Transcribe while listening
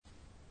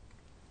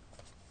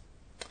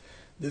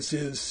This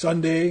is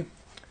Sunday,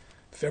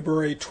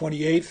 February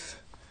 28th,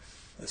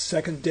 the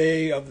second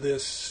day of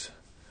this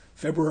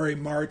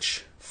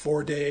February-March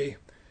 4-day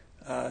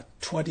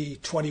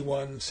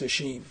 2021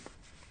 session.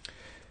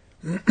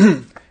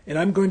 And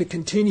I'm going to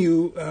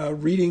continue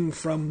reading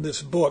from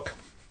this book.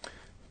 The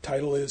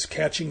title is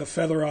Catching a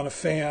Feather on a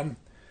Fan,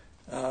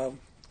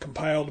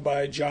 compiled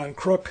by John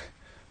Crook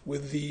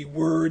with the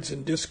words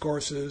and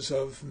discourses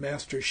of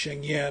Master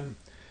Sheng Yen,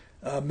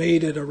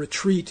 made at a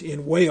retreat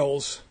in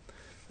Wales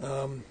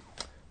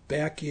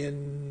back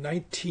in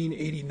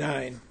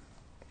 1989.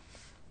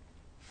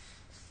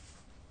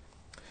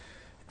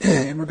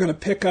 And we're going to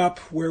pick up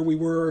where we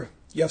were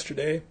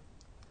yesterday.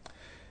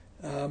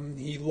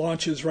 He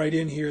launches right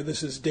in here.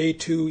 This is day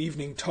 2,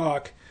 evening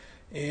talk,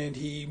 and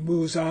he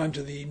moves on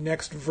to the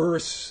next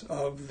verse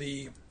of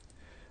the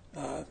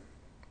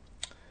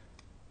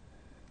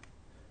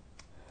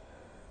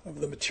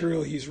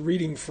material he's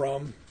reading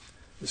from,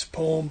 this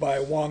poem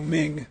by Wang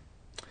Ming.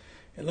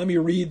 And let me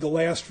read the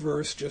last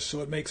verse just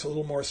so it makes a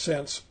little more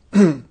sense.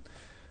 The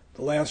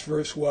last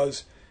verse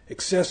was,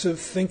 "Excessive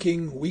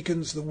thinking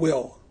weakens the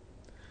will.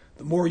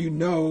 The more you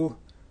know,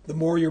 the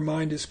more your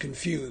mind is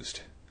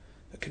confused.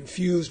 A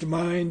confused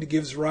mind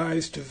gives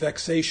rise to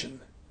vexation.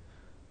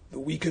 The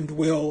weakened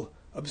will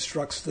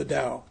obstructs the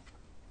Tao,"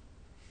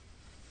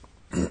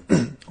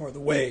 or the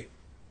way.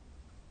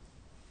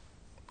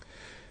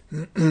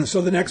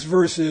 So the next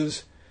verse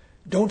is,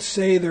 "Don't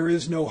say there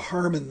is no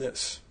harm in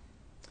this."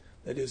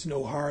 That is,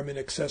 no harm in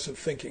excessive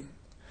thinking.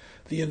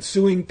 "The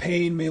ensuing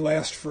pain may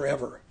last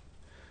forever.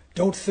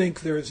 Don't think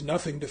there is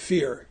nothing to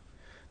fear.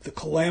 The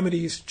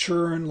calamities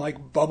churn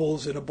like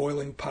bubbles in a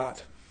boiling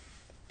pot."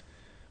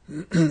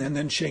 And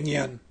then Sheng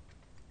Yen.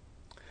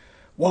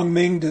 Wang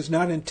Ming does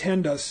not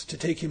intend us to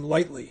take him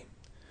lightly.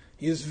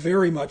 He is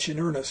very much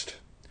in earnest.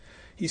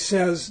 He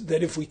says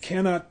that if we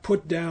cannot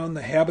put down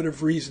the habit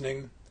of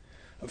reasoning,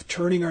 of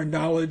turning our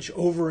knowledge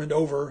over and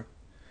over,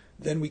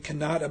 then we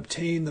cannot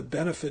obtain the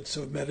benefits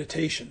of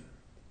meditation.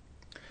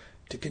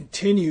 To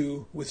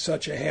continue with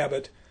such a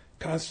habit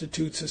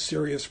constitutes a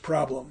serious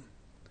problem.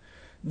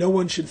 No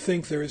one should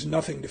think there is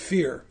nothing to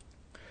fear.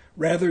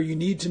 Rather, you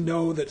need to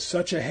know that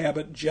such a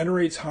habit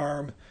generates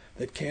harm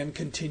that can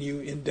continue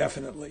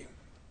indefinitely.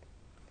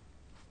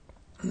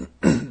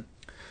 Of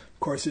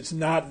course, it's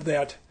not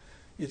that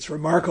it's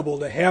remarkable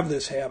to have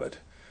this habit.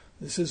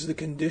 This is the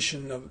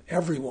condition of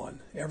everyone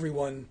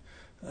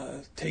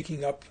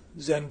taking up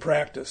Zen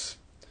practice,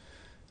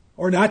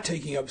 or not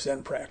taking up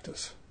Zen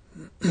practice.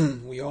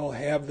 We all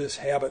have this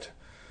habit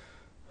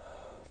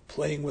of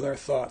playing with our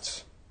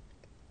thoughts.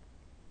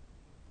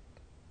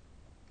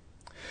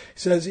 He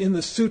says, in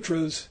the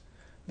sutras,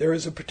 there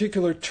is a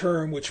particular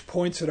term which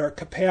points at our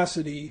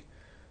capacity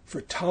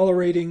for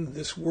tolerating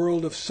this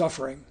world of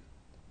suffering.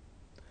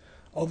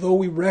 Although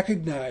we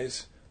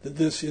recognize that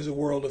this is a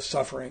world of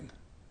suffering,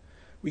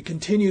 we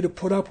continue to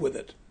put up with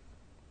it.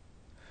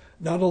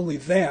 Not only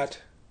that,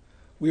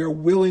 we are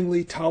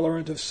willingly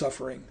tolerant of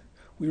suffering.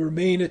 We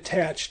remain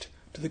attached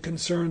to the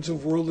concerns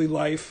of worldly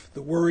life,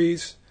 the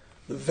worries,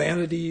 the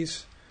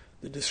vanities,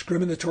 the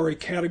discriminatory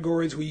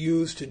categories we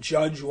use to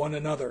judge one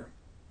another.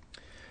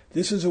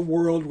 This is a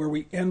world where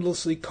we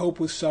endlessly cope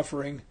with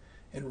suffering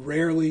and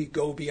rarely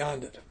go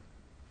beyond it.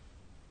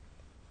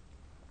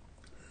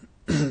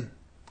 This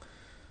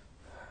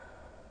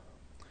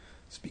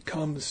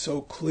becomes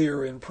so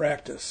clear in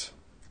practice.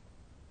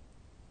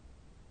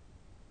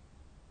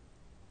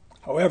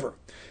 However,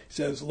 he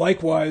says,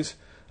 likewise,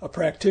 a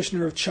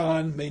practitioner of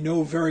Chan may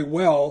know very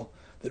well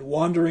that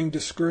wandering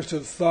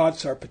discursive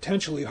thoughts are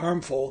potentially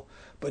harmful,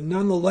 but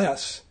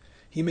nonetheless,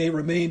 he may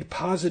remain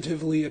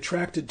positively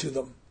attracted to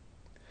them.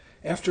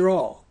 After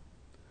all,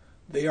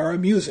 they are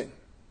amusing.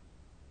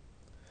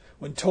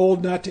 When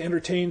told not to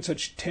entertain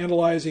such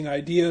tantalizing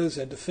ideas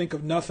and to think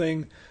of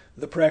nothing,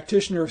 the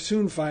practitioner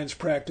soon finds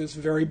practice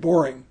very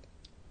boring.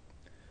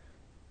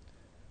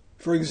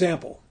 For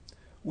example,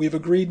 we have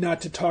agreed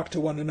not to talk to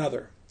one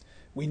another.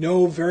 We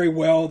know very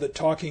well that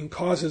talking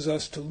causes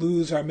us to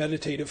lose our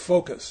meditative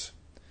focus.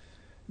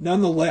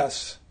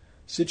 Nonetheless,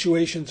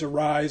 situations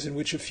arise in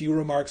which a few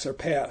remarks are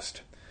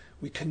passed.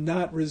 We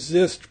cannot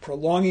resist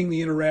prolonging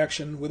the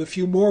interaction with a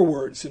few more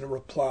words in a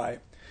reply.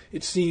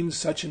 It seems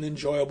such an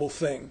enjoyable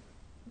thing.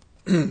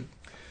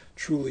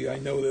 Truly, I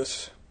know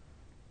this.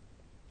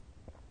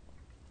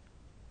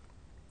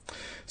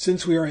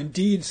 Since we are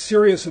indeed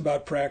serious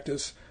about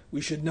practice, we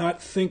should not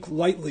think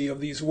lightly of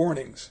these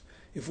warnings.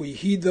 If we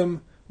heed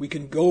them, we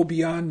can go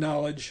beyond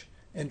knowledge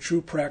and true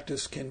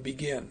practice can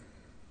begin.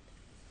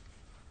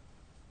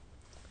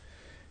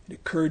 It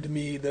occurred to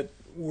me that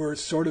we're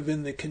sort of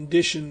in the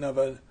condition of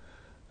an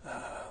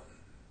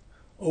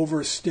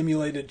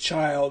overstimulated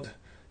child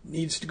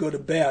needs to go to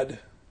bed.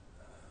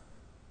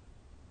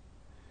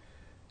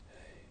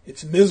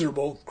 It's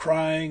miserable,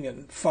 crying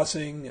and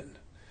fussing and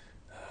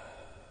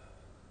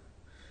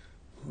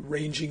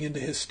ranging into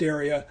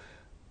hysteria,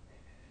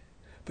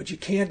 but you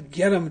can't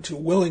get him to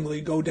willingly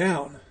go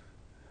down,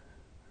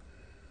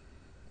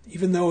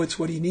 even though it's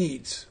what he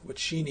needs, what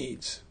she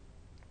needs.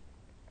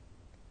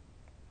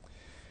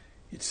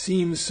 It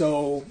seems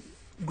so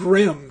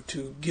grim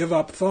to give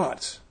up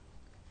thoughts,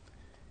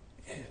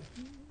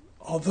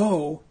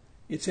 although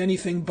it's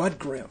anything but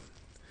grim.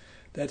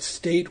 That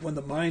state when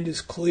the mind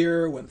is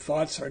clear, when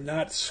thoughts are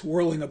not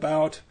swirling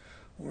about,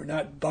 when we're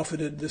not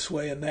buffeted this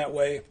way and that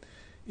way,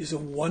 is a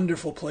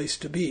wonderful place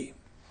to be.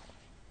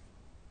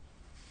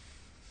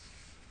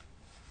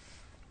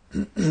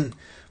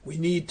 We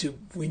need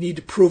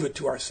to prove it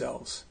to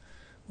ourselves.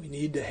 We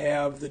need to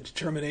have the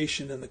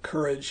determination and the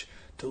courage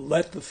to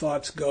let the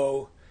thoughts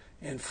go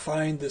and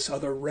find this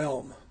other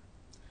realm.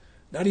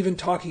 Not even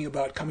talking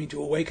about coming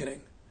to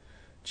awakening,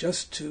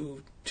 just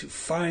to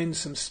find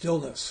some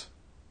stillness.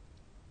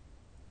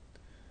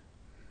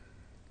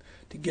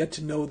 To get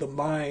to know the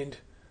mind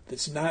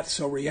that's not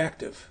so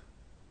reactive.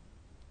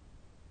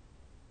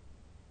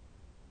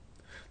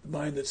 The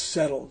mind that's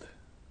settled,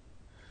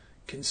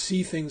 can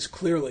see things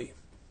clearly,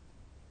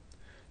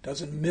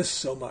 doesn't miss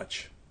so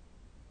much.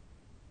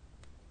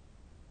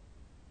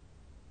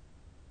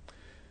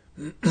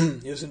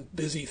 Isn't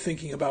busy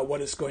thinking about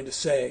what it's going to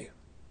say.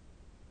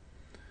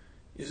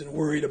 Isn't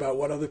worried about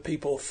what other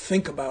people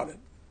think about it.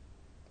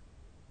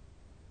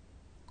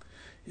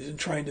 Isn't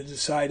trying to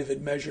decide if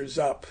it measures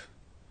up.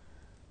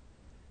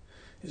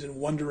 Isn't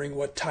wondering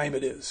what time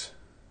it is.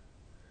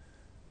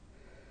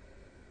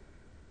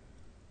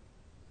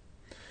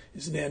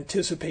 Isn't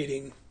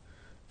anticipating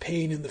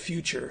pain in the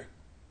future,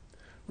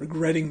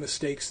 regretting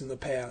mistakes in the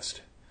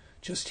past.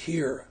 Just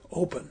here,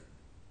 open,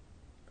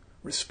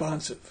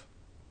 responsive.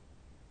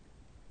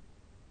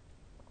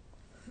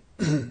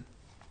 The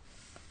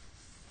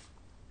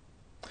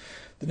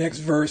next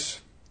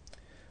verse,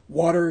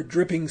 water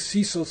dripping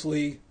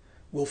ceaselessly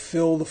will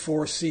fill the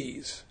four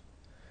seas.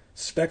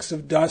 Specks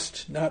of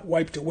dust not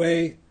wiped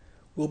away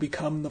will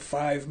become the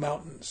 5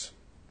 mountains.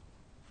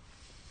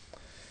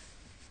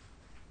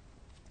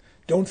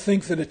 Don't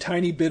think that a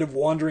tiny bit of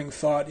wandering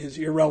thought is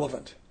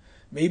irrelevant.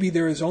 Maybe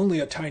there is only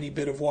a tiny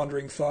bit of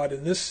wandering thought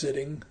in this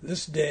sitting,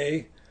 this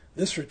day,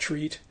 this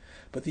retreat,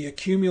 but the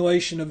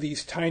accumulation of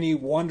these tiny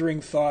wandering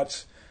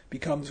thoughts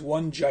becomes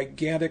one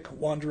gigantic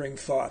wandering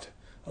thought,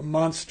 a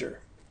monster.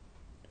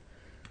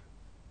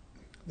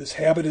 This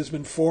habit has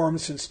been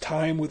formed since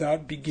time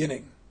without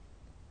beginning.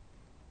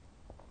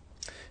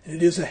 And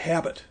it is a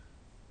habit.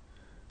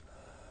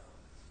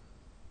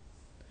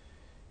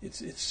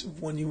 It's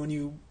when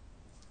you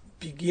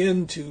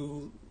begin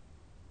to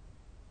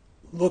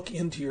look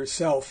into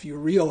yourself, you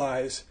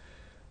realize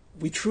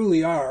we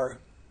truly are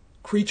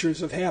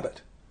creatures of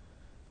habit,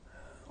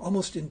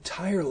 almost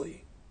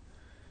entirely.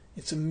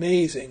 It's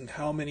amazing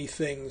how many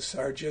things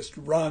are just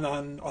run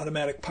on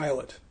automatic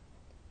pilot.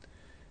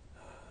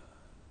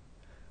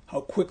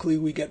 How quickly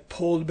we get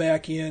pulled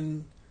back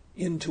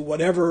into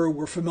whatever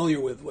we're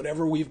familiar with,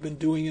 whatever we've been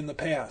doing in the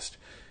past,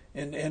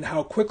 and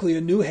how quickly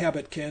a new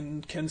habit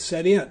can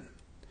set in.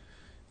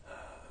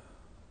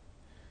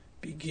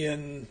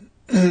 Begin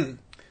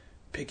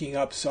picking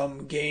up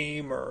some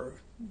game or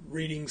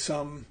reading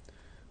some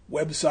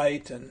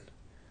website and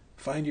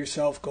find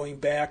yourself going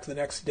back the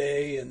next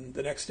day and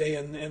the next day,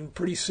 and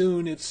pretty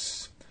soon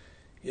it's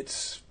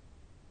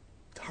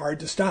hard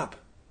to stop.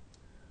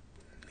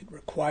 It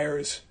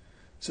requires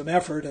some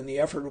effort, and the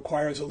effort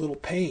requires a little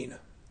pain.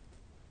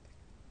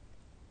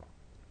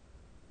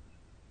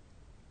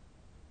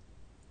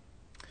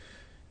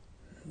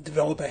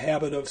 Develop a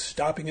habit of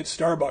stopping at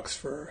Starbucks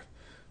for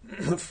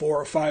 $4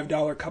 or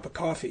 $5 cup of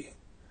coffee.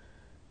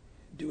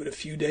 Do it a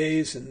few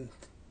days and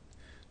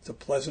it's a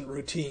pleasant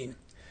routine.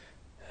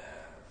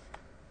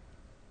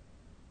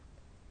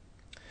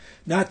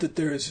 Not that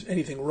there's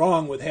anything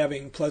wrong with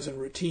having pleasant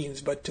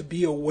routines, but to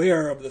be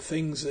aware of the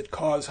things that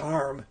cause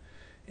harm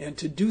and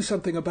to do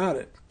something about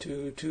it,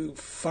 to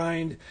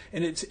find,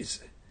 and it's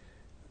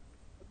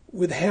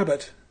with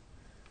habit,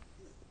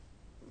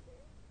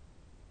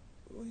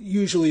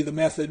 usually the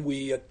method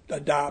we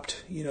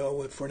adopt,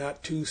 if we're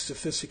not too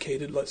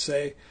sophisticated, let's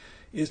say,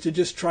 is to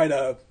just try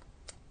to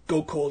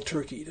go cold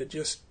turkey, to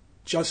just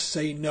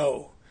say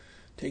no.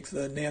 Take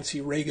the Nancy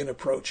Reagan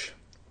approach.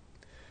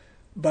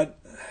 But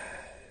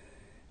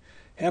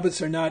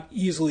habits are not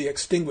easily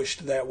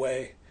extinguished that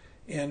way.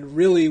 And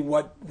really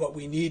what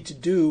we need to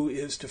do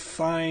is to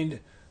find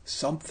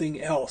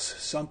something else,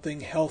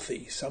 something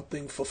healthy,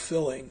 something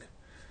fulfilling.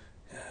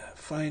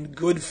 Find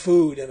good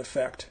food, in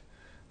effect,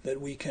 that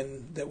we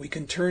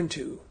can turn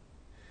to.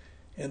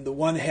 And the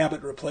one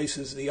habit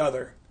replaces the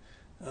other.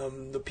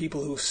 The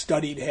people who've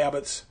studied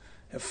habits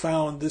have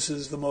found this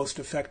is the most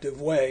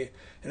effective way.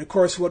 And of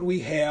course what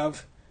we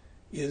have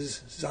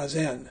is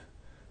Zazen,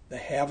 the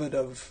habit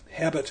of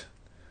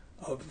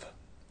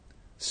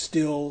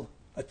still,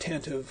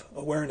 attentive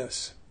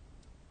awareness.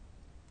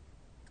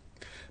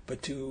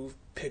 But to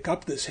pick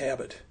up this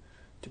habit,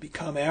 to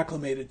become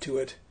acclimated to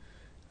it,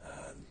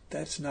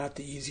 that's not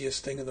the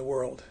easiest thing in the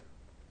world.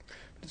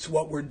 It's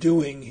what we're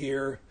doing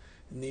here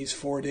in these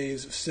 4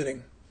 days of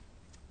sitting.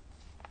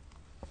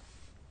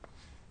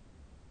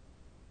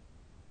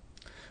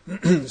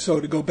 So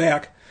to go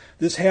back,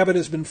 this habit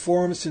has been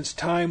formed since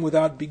time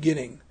without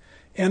beginning.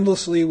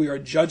 Endlessly we are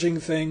judging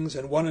things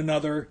and one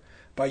another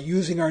by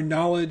using our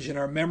knowledge and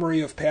our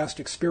memory of past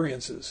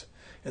experiences,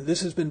 and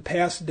this has been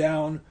passed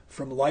down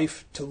from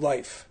life to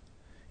life.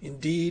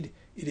 Indeed,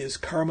 it is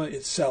karma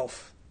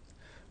itself.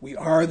 We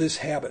are this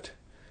habit,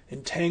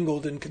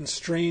 entangled and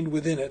constrained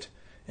within it,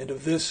 and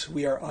of this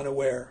we are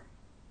unaware.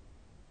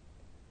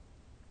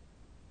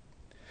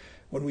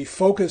 When we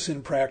focus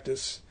in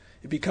practice,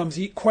 it becomes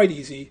quite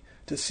easy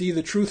to see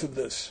the truth of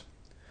this.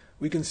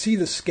 We can see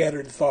the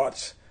scattered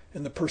thoughts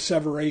and the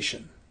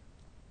perseveration.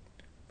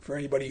 For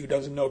anybody who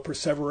doesn't know,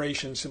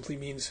 perseveration simply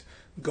means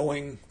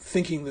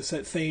thinking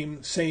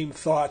the same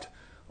thought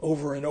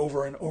over and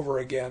over and over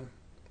again.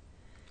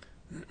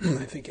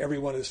 I think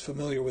everyone is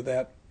familiar with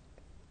that.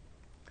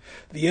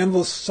 The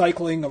endless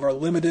cycling of our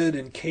limited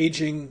and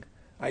caging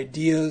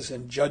ideas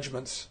and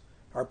judgments,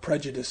 our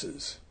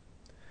prejudices.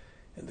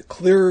 And the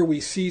clearer we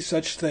see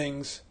such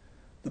things,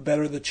 the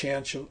better the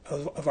chance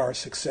of our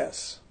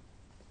success.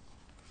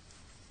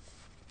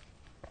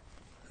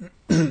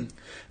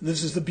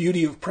 This is the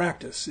beauty of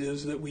practice,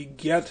 is that we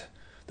get,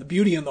 the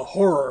beauty and the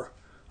horror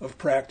of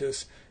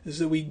practice is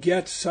that we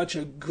get such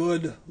a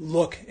good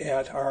look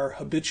at our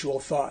habitual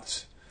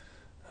thoughts,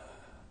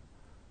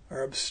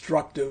 our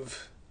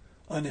obstructive,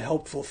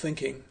 unhelpful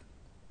thinking.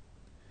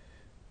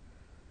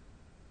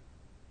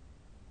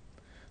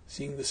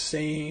 Seeing the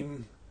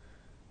same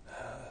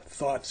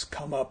thoughts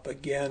come up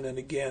again and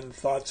again,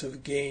 thoughts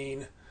of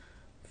gain,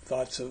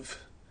 thoughts of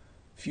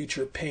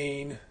future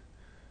pain,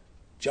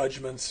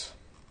 judgments,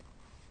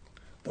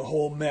 the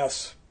whole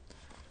mess.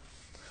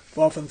 I've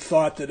often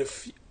thought that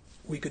if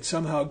we could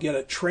somehow get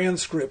a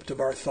transcript of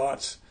our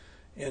thoughts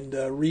and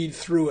read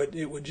through it,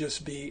 it would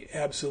just be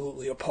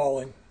absolutely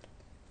appalling.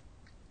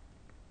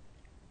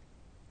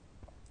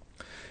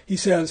 He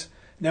says,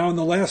 now in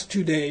the last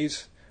 2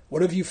 days,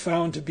 what have you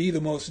found to be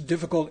the most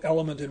difficult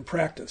element in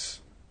practice?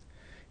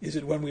 Is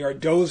it when we are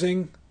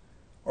dozing,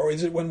 or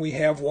is it when we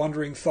have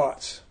wandering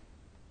thoughts?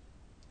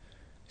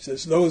 He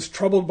says, those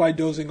troubled by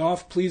dozing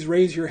off, please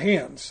raise your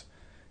hands,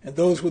 and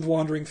those with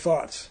wandering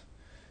thoughts.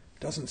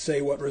 Doesn't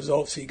say what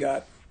results he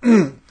got.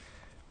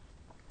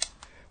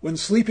 When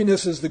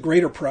sleepiness is the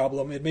greater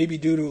problem, it may be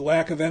due to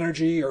lack of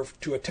energy or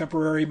to a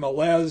temporary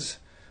malaise,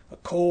 a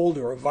cold,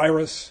 or a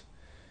virus.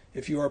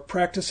 If you are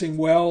practicing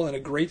well and a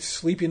great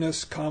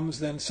sleepiness comes,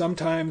 then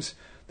sometimes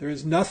there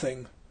is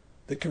nothing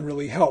that can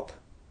really help.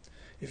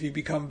 If you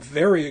become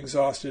very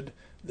exhausted,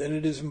 then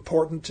it is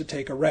important to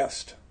take a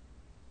rest.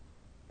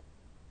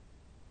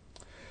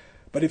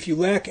 But if you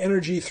lack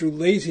energy through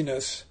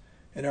laziness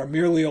and are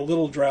merely a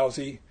little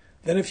drowsy,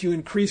 then if you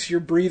increase your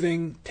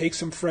breathing, take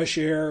some fresh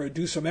air, or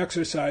do some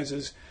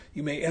exercises,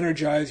 you may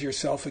energize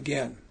yourself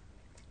again.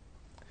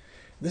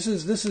 This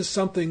is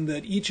something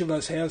that each of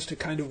us has to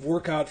kind of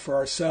work out for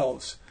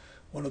ourselves.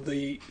 One of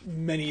the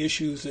many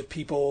issues that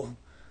people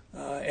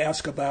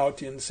ask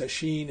about in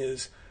sesshin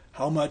is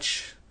how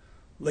much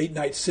late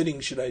night sitting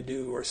should I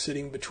do, or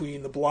sitting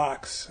between the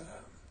blocks?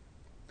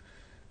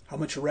 How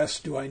much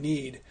rest do I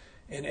need?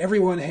 And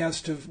everyone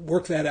has to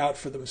work that out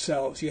for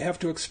themselves. You have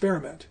to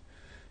experiment.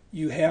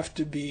 You have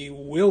to be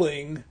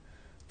willing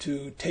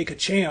to take a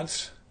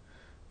chance,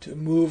 to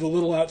move a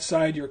little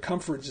outside your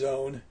comfort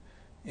zone,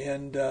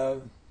 and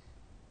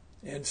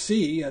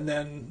see, and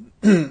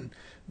then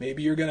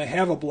maybe you're going to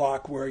have a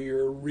block where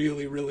you're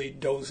really, really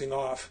dozing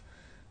off.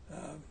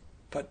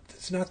 But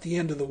it's not the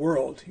end of the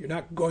world. You're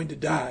not going to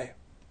die.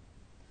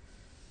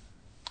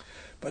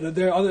 But on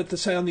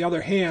the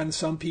other hand,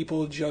 some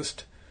people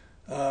just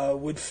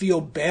would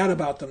feel bad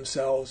about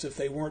themselves if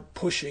they weren't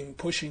pushing,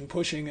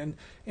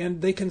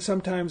 and they can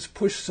sometimes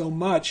push so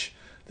much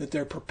that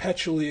they're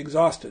perpetually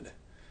exhausted,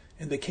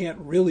 and they can't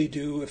really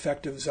do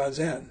effective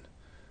zazen.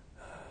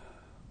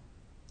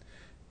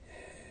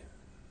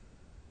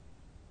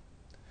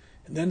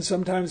 And then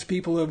sometimes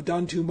people have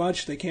done too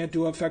much, they can't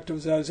do effective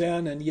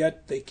zazen, and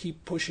yet they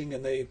keep pushing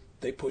and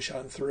they push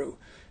on through.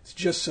 It's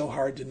just so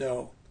hard to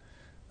know.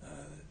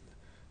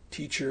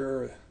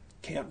 Teacher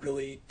can't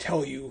really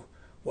tell you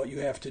what you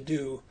have to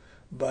do,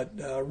 but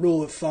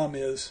rule of thumb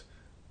is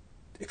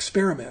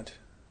experiment.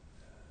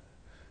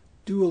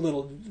 Do a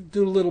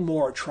little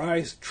more.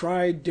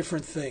 Try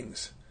different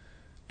things.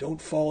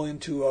 Don't fall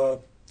into a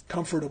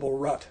comfortable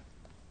rut.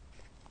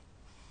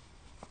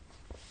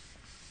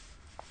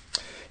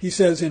 He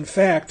says, in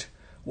fact,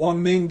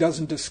 Wang Ming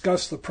doesn't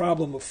discuss the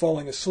problem of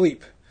falling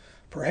asleep.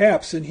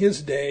 Perhaps in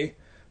his day,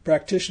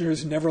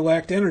 practitioners never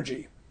lacked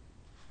energy.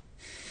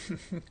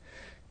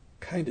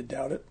 Kind of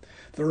doubt it.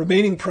 The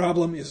remaining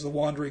problem is the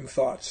wandering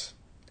thoughts.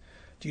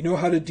 Do you know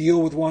how to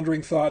deal with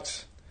wandering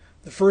thoughts?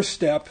 The first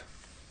step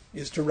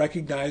is to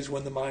recognize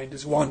when the mind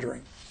is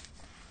wandering.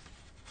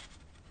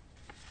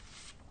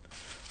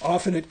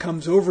 Often it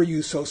comes over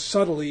you so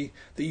subtly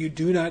that you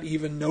do not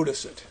even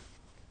notice it.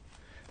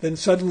 Then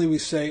suddenly we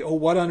say, oh,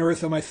 what on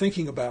earth am I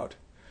thinking about?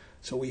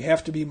 So we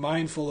have to be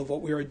mindful of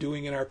what we are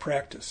doing in our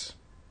practice.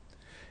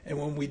 And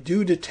when we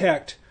do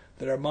detect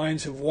that our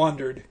minds have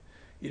wandered,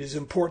 it is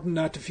important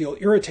not to feel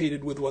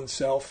irritated with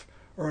oneself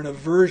or an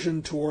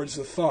aversion towards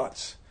the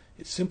thoughts.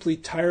 It simply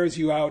tires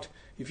you out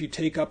if you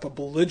take up a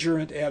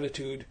belligerent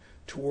attitude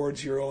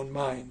towards your own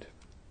mind.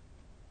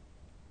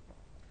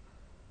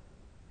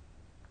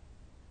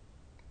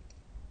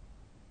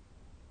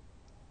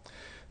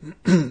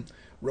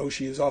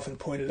 Roshi has often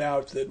pointed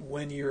out that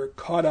when you're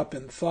caught up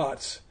in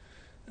thoughts,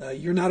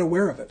 you're not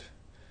aware of it.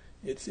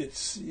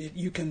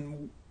 You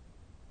can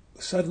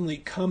suddenly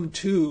come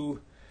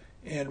to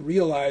and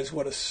realize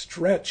what a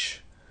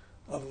stretch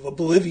of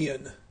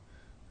oblivion,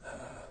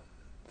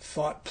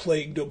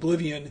 thought-plagued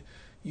oblivion,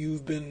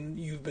 you've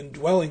been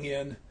dwelling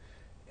in,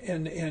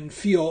 and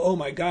feel, oh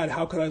my God,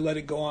 how could I let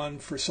it go on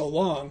for so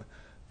long?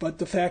 But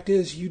the fact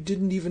is, you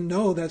didn't even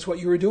know that's what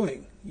you were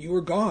doing. You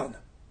were gone.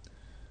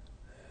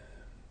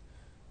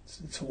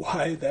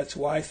 That's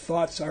why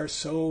thoughts are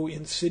so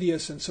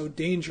insidious and so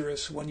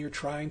dangerous when you're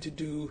trying to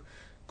do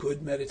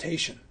good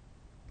meditation.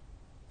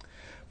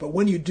 But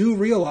when you do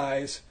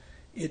realize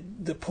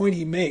it, the point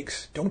he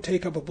makes, don't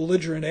take up a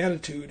belligerent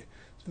attitude,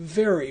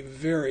 very,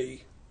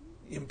 very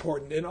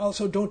important. And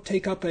also don't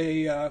take up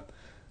a,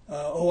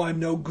 oh, I'm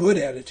no good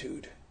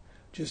attitude.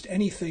 Just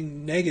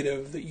anything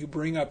negative that you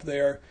bring up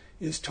there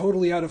is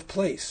totally out of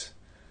place.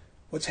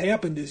 What's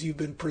happened is you've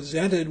been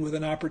presented with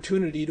an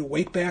opportunity to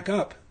wake back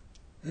up.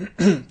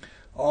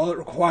 All it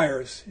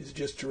requires is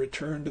just to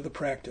return to the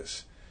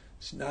practice.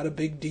 It's not a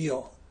big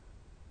deal.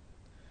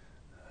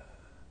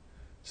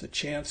 It's a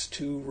chance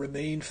to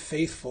remain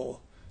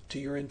faithful to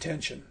your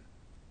intention.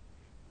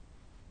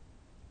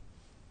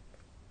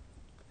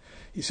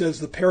 He says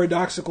the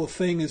paradoxical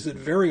thing is that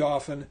very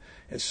often,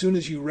 as soon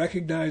as you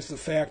recognize the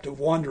fact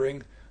of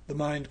wandering, the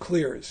mind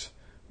clears.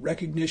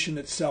 Recognition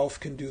itself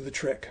can do the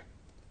trick.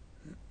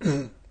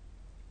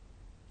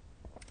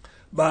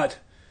 But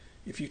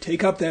if you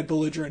take up that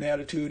belligerent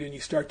attitude and you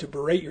start to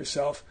berate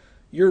yourself,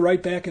 you're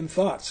right back in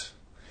thoughts.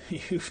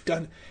 You've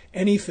done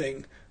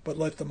anything but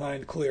let the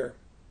mind clear.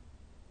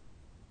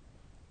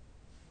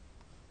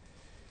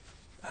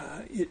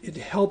 It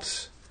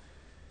helps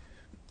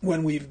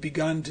when we've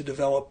begun to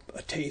develop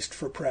a taste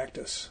for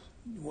practice,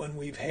 when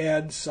we've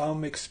had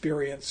some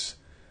experience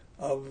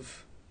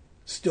of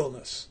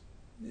stillness.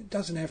 It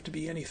doesn't have to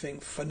be anything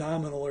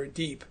phenomenal or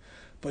deep,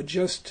 but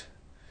just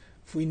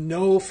if we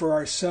know for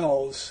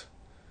ourselves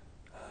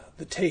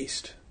the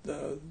taste,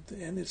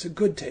 and it's a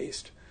good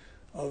taste,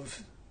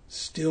 of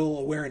still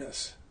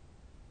awareness.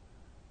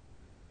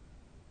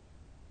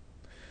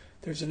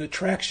 There's an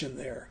attraction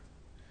there.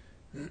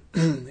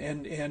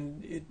 and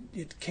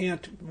it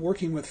can't,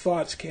 working with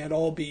thoughts can't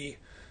all be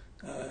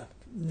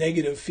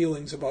negative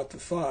feelings about the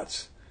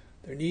thoughts.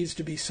 There needs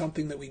to be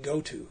something that we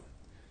go to,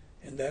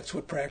 and that's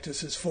what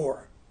practice is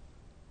for.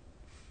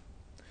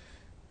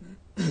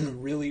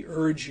 Really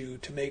urge you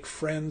to make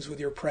friends with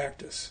your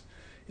practice.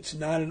 It's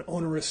not an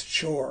onerous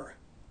chore.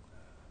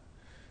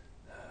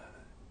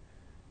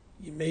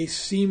 You may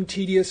seem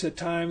tedious at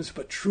times,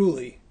 but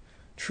truly,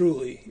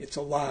 it's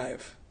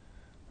alive.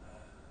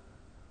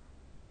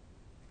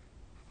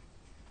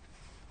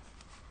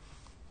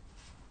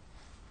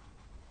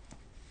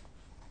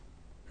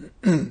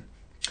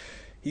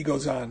 He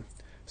goes on,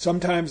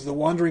 sometimes the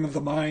wandering of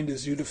the mind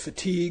is due to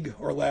fatigue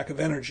or lack of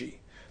energy.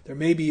 There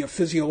may be a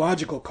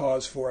physiological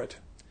cause for it.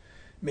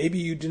 Maybe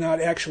you do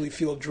not actually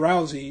feel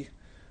drowsy,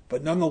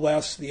 but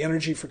nonetheless the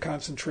energy for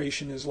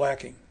concentration is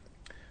lacking.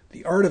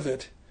 The art of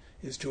it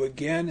is to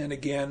again and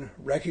again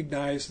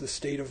recognize the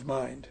state of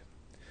mind.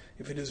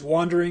 If it is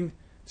wandering,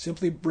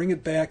 simply bring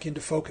it back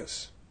into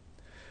focus.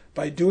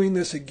 By doing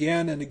this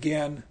again and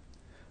again,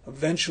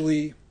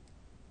 eventually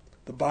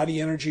the body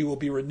energy will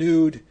be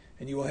renewed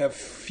and you will have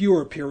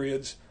fewer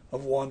periods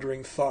of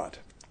wandering thought.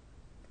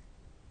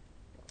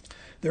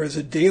 There is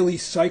a daily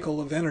cycle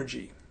of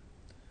energy.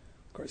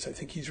 Of course, I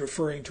think he's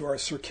referring to our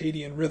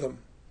circadian rhythm.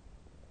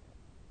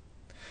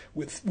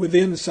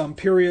 Within some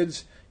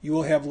periods, you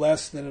will have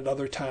less than at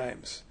other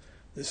times.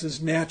 This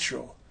is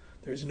natural.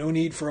 There's no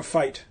need for a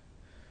fight.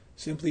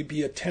 Simply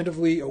be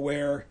attentively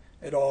aware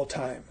at all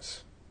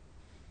times.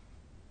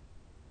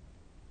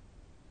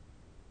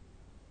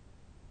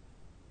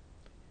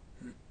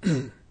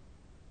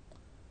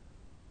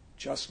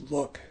 Just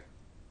look.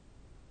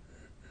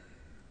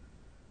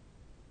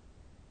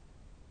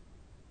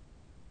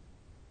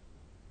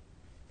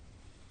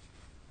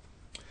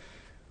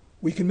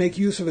 We can make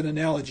use of an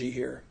analogy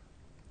here.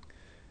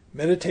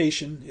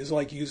 Meditation is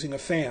like using a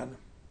fan,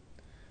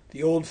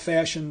 the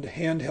old-fashioned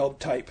handheld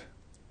type.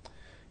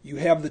 You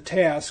have the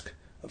task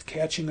of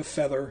catching a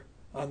feather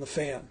on the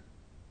fan.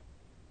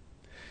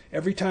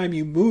 Every time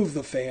you move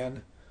the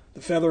fan,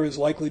 the feather is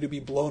likely to be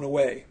blown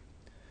away.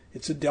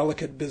 It's a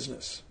delicate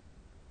business.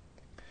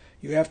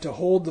 You have to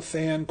hold the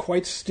fan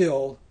quite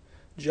still,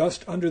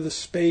 just under the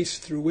space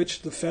through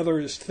which the feather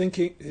is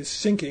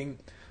sinking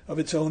of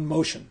its own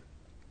motion.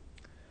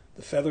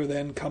 The feather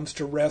then comes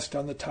to rest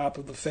on the top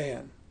of the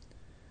fan.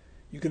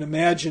 You can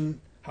imagine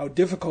how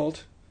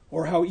difficult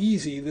or how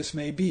easy this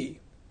may be.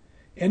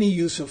 Any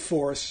use of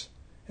force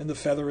and the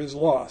feather is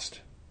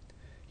lost.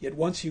 Yet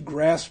once you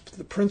grasp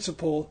the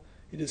principle,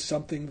 it is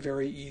something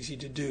very easy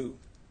to do.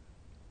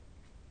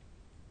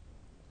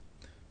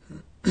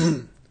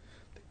 The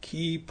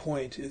key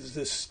point is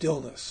this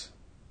stillness.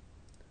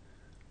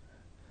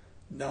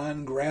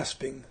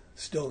 Non-grasping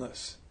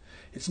stillness.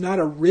 It's not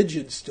a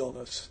rigid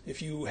stillness.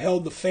 If you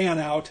held the fan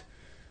out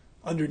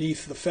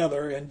underneath the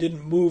feather and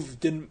didn't move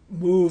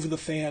the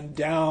fan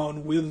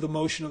down with the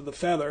motion of the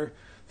feather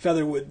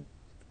would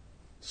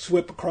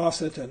swip across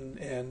it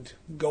and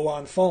go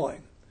on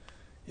falling.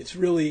 It's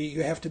really,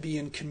 you have to be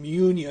in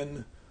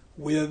communion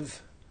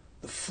with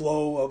the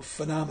flow of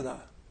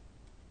phenomena.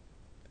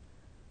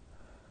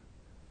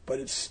 But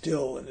it's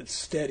still and it's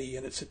steady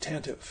and it's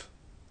attentive.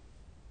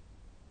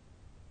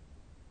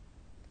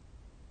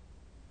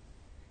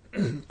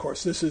 Of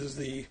course, this is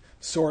the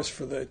source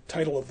for the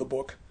title of the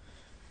book,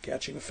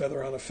 Catching a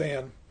Feather on a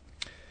Fan.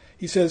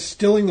 He says,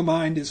 stilling the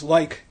mind is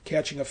like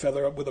catching a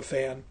feather with a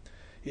fan.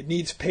 It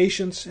needs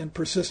patience and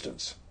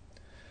persistence.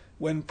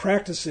 When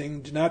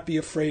practicing, do not be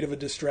afraid of a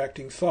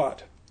distracting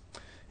thought.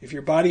 If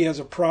your body has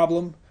a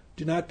problem,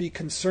 do not be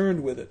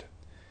concerned with it.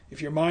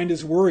 If your mind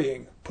is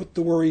worrying, put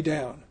the worry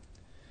down.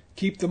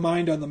 Keep the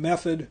mind on the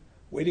method,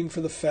 waiting for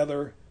the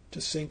feather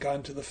to sink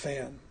onto the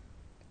fan.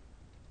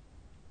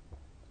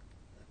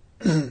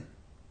 We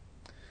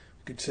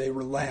could say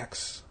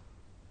relax.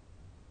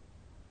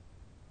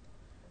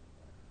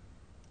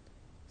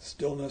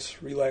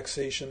 Stillness,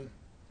 relaxation.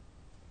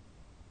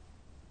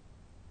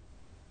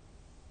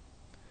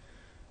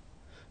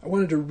 I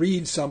wanted to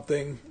read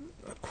something,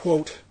 a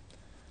quote,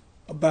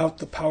 about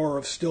the power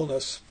of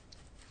stillness.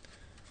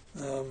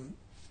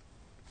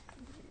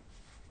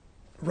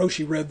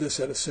 Roshi read this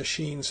at a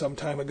sesshin some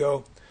time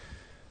ago,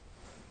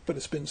 but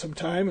it's been some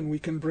time and we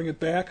can bring it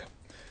back.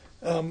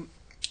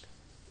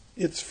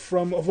 It's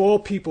from, of all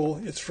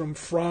people, it's from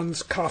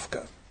Franz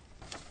Kafka.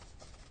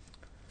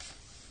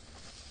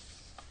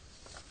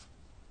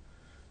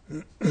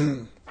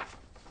 If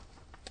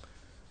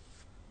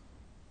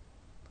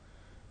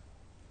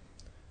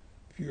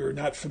you're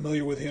not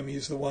familiar with him,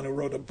 he's the one who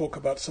wrote a book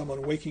about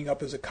someone waking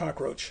up as a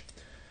cockroach.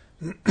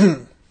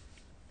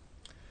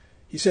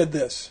 He said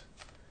this,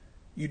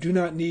 "You do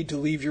not need to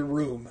leave your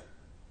room.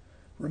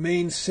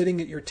 Remain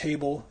sitting at your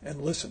table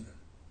and listen.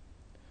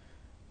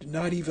 Do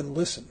not even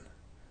listen.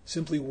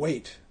 Simply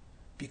wait.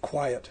 Be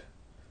quiet,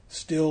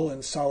 still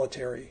and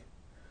solitary.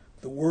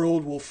 The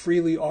world will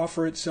freely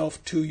offer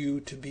itself to you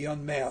to be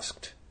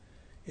unmasked.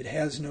 It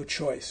has no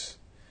choice.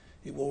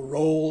 It will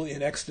roll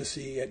in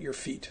ecstasy at your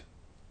feet."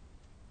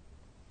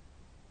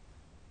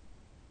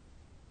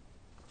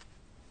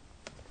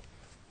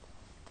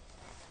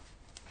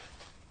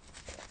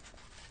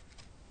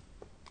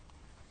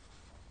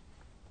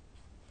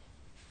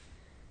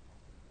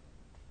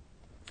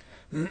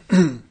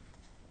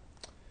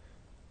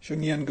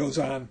 Shungyen goes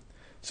on,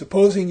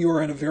 supposing you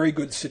are in a very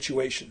good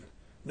situation,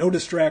 no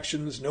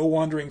distractions, no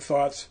wandering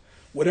thoughts,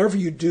 whatever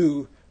you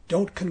do,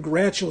 don't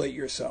congratulate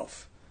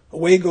yourself.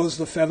 Away goes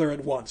the feather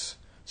at once,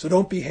 so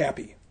don't be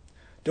happy.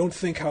 Don't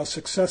think how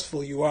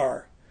successful you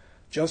are.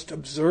 Just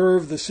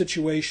observe the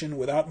situation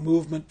without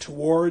movement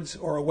towards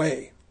or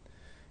away.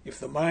 If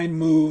the mind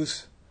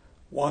moves,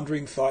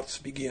 wandering thoughts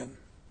begin.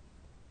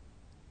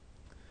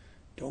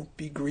 Don't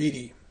be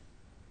greedy.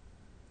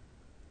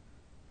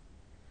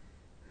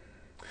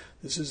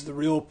 This is the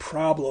real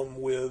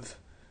problem with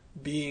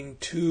being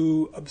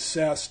too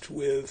obsessed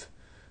with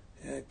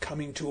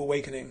coming to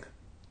awakening.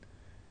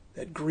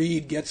 That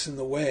greed gets in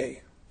the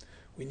way.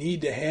 We need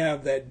to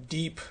have that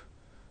deep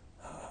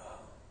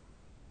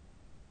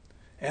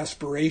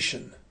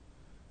aspiration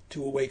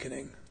to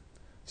awakening.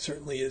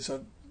 Certainly is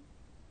an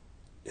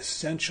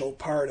essential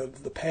part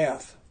of the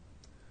path.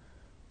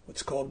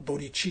 What's called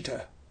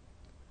bodhicitta.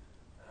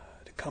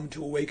 To come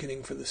to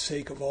awakening for the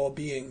sake of all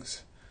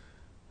beings.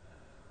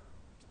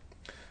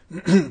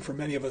 For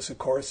many of us, of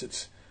course,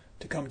 it's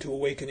to come to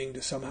awakening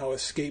to somehow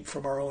escape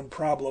from our own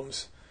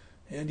problems,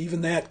 and even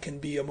that can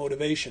be a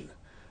motivation.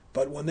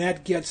 But when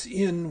that gets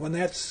in, when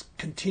that's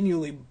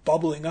continually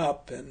bubbling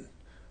up and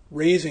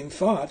raising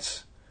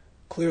thoughts,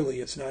 clearly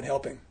it's not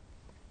helping.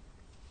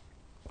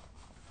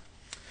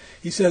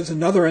 He says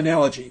another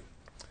analogy.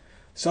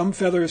 Some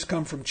feathers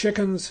come from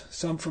chickens,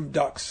 some from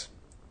ducks.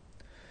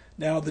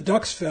 Now, the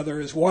duck's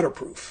feather is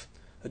waterproof.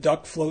 A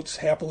duck floats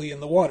happily in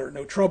the water,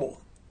 no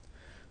trouble.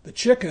 The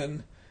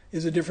chicken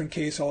is a different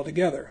case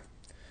altogether.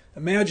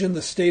 Imagine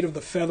the state of the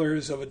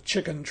feathers of a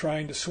chicken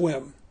trying to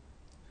swim.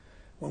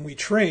 When we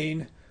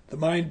train, the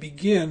mind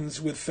begins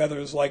with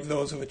feathers like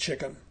those of a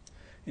chicken.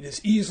 It is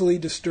easily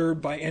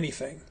disturbed by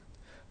anything.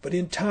 But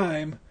in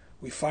time,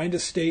 we find a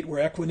state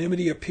where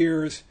equanimity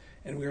appears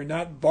and we are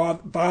not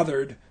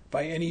bothered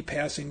by any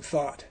passing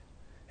thought.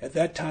 At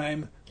that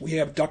time, we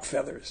have duck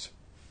feathers.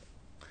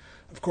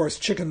 Of course,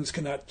 chickens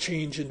cannot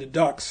change into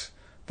ducks,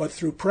 but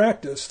through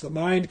practice, the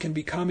mind can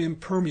become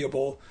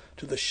impermeable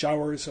to the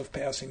showers of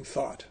passing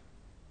thought.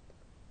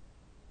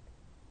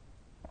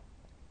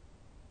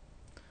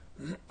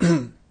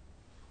 Then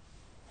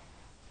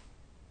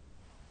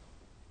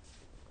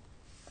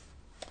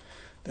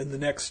the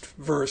next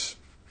verse.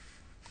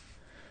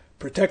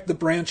 Protect the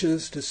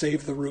branches to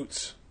save the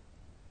roots.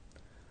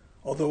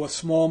 Although a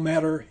small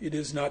matter, it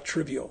is not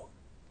trivial.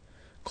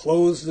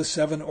 Close the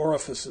 7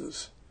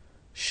 orifices.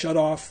 Shut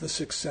off the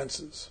 6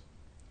 senses.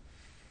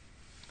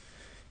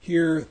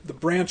 Here, the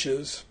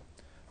branches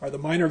are the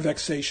minor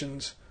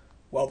vexations,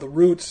 while the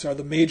roots are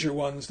the major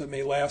ones that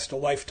may last a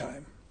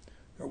lifetime,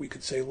 or we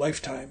could say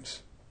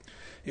lifetimes.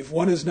 If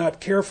one is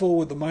not careful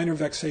with the minor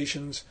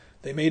vexations,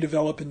 they may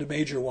develop into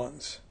major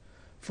ones.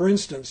 For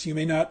instance, you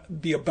may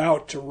not be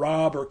about to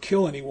rob or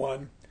kill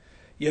anyone,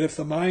 yet if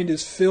the mind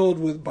is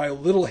filled by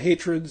little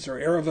hatreds or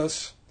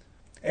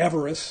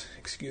avarice,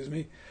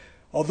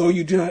 although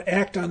you do not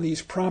act on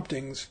these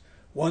promptings,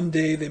 one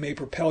day they may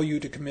propel you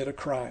to commit a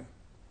crime.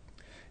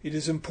 It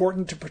is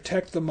important to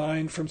protect the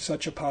mind from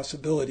such a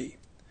possibility.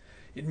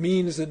 It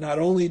means that not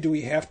only do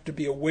we have to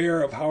be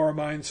aware of how our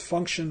minds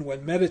function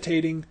when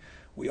meditating,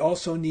 we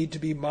also need to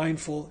be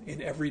mindful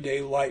in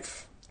everyday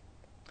life.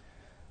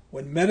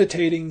 When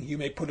meditating, you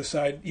may put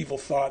aside evil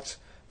thoughts,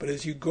 but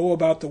as you go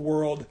about the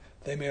world,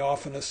 they may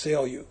often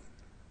assail you.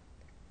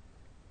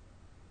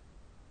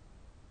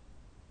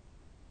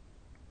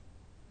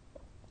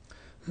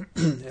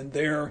 And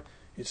there,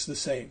 it's the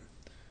same.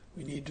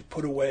 We need to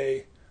put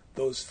away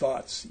those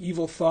thoughts,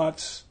 evil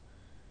thoughts,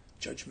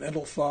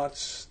 judgmental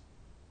thoughts,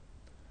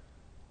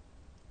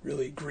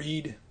 really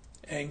greed,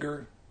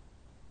 anger,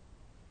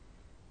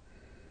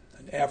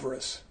 and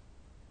avarice.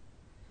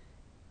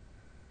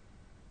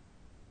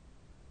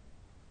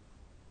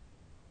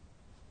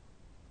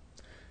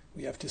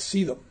 We have to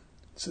see them.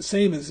 It's the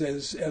same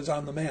as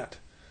on the mat.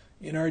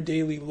 In our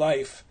daily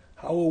life,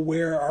 how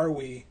aware are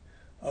we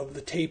of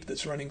the tape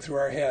that's running through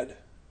our head?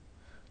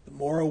 The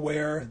more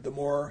aware, the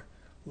more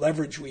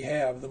leverage we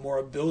have, the more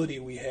ability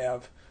we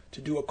have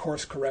to do a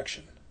course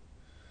correction,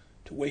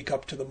 to wake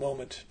up to the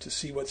moment, to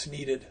see what's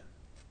needed,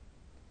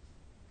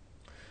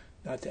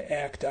 not to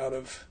act out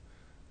of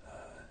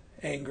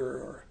anger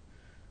or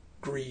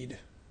greed.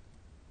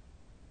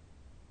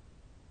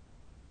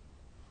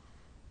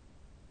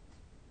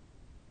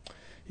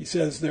 He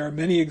says there are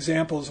many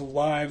examples of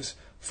lives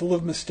full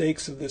of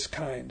mistakes of this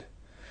kind.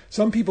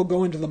 Some people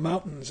go into the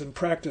mountains and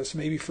practice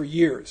maybe for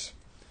years.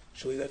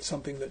 Actually, that's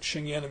something that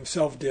Sheng Yen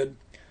himself did.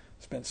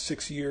 Spent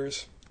 6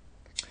 years.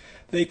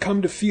 They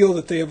come to feel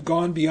that they have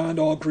gone beyond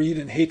all greed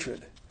and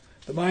hatred.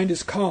 The mind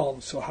is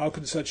calm, so how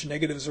could such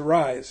negatives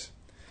arise?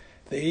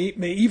 They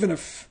may even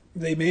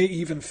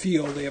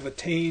feel they have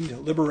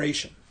attained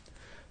liberation.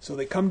 So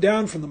they come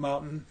down from the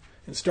mountain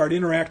and start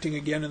interacting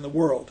again in the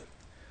world.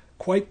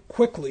 Quite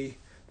quickly,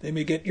 they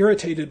may get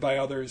irritated by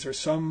others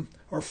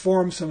or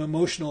form some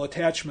emotional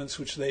attachments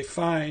which they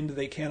find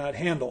they cannot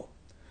handle.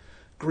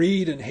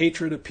 Greed and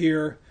hatred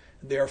appear,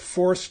 and they are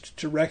forced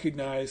to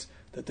recognize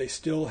that they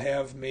still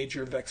have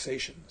major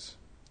vexations.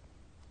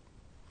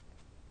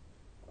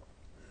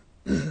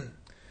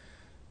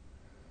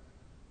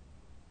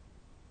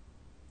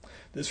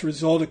 This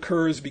result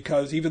occurs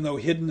because even though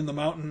hidden in the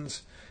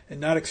mountains and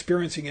not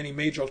experiencing any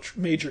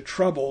major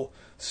trouble,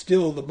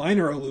 still the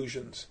minor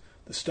illusions,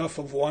 the stuff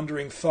of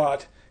wandering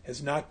thought,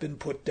 has not been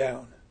put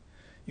down.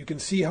 You can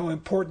see how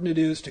important it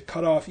is to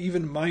cut off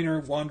even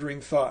minor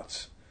wandering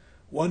thoughts.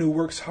 One who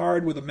works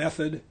hard with a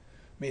method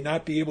may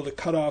not be able to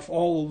cut off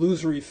all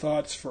illusory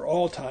thoughts for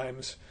all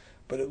times,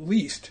 but at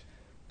least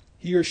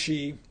he or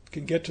she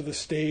can get to the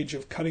stage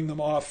of cutting them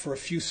off for a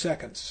few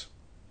seconds,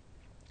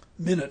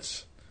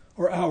 minutes,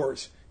 or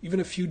hours,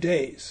 even a few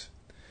days.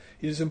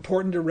 It is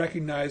important to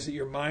recognize that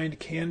your mind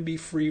can be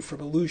free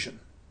from illusion.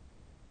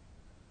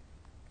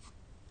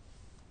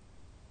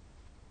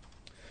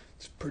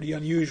 It's pretty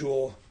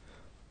unusual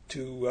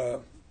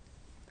to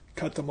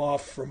cut them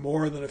off for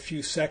more than a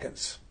few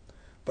seconds,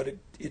 but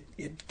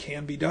it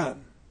can be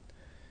done.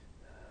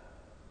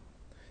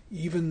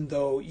 Even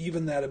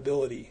that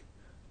ability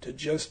to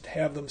just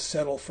have them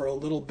settle for a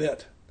little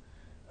bit,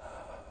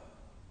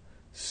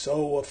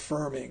 so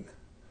affirming,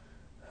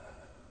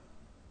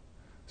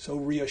 so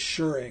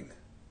reassuring,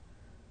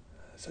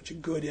 such a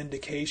good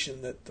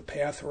indication that the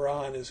path we're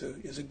on is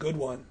a good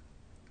one.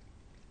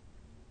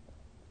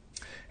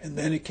 And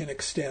then it can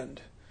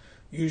extend.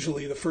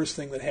 Usually the first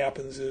thing that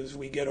happens is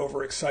we get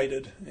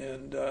overexcited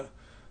and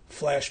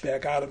flash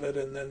back out of it,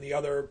 and then the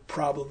other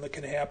problem that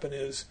can happen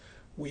is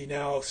we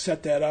now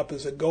set that up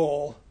as a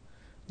goal.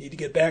 Need to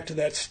get back to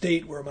that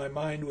state where my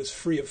mind was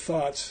free of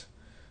thoughts.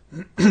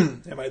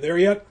 Am I there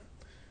yet?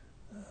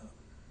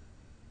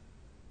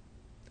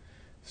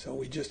 So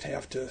we just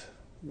have to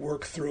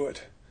work through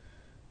it,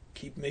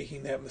 keep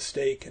making that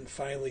mistake, and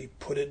finally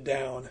put it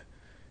down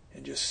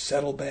and just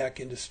settle back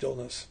into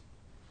stillness.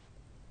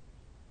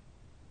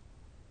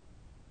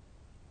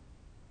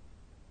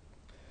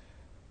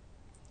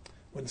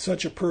 When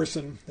such a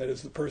person, that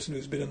is the person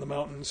who's been in the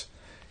mountains,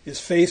 is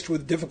faced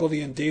with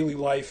difficulty in daily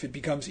life, it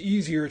becomes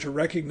easier to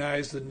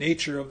recognize the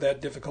nature of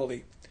that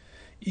difficulty.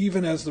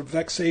 Even as the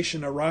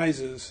vexation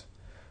arises,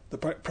 the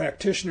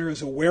practitioner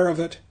is aware of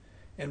it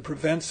and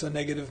prevents a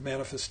negative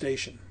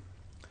manifestation.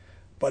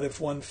 But if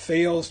one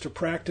fails to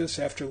practice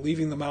after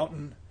leaving the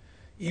mountain,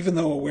 even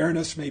though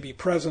awareness may be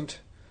present,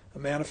 a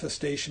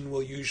manifestation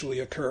will usually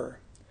occur.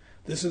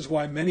 This is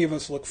why many of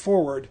us look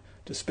forward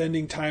to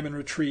spending time in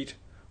retreat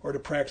or to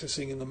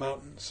practicing in the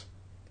mountains.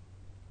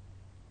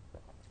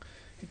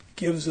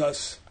 gives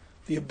us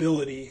the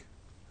ability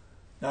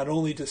not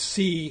only to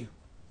see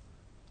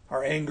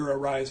our anger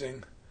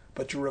arising,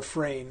 but to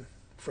refrain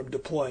from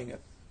deploying it.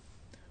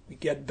 We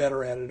get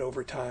better at it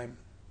over time,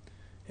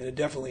 and it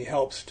definitely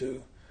helps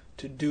to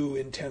do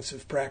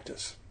intensive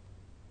practice.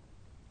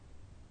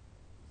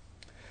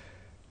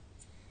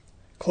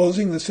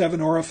 Closing the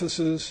 7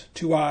 orifices,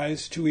 2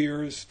 eyes, 2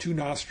 ears, 2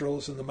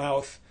 nostrils, and the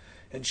mouth,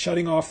 and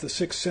shutting off the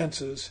 6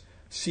 senses,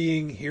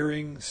 seeing,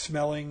 hearing,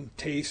 smelling,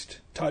 taste,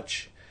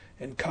 touch,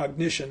 and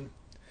cognition,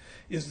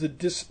 is the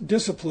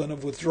discipline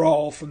of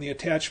withdrawal from the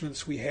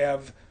attachments we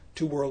have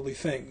to worldly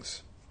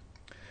things.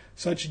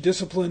 Such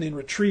discipline in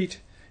retreat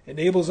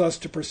enables us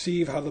to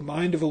perceive how the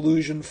mind of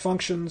illusion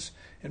functions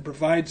and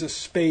provides a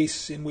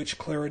space in which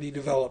clarity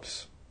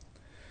develops.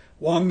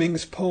 Wang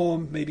Ming's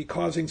poem may be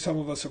causing some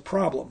of us a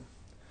problem.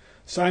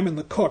 Simon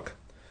the cook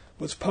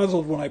was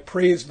puzzled when I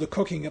praised the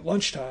cooking at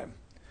lunchtime.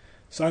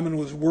 Simon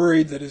was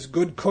worried that his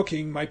good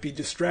cooking might be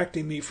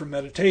distracting me from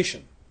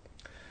meditation.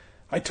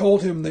 I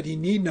told him that he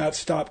need not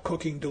stop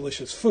cooking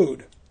delicious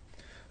food.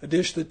 A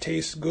dish that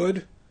tastes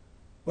good,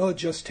 well, it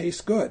just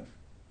tastes good.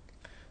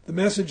 The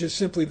message is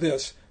simply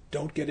this: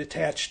 don't get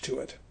attached to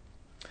it.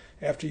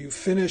 After you've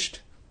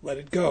finished, let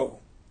it go.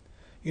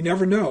 You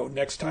never know,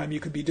 next time you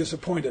could be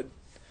disappointed,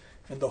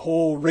 and the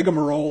whole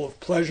rigmarole of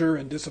pleasure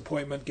and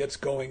disappointment gets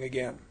going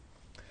again.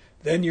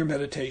 Then your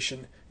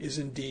meditation is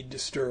indeed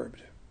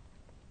disturbed.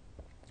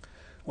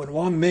 When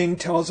Wang Ming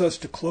tells us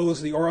to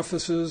close the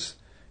orifices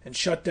and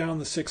shut down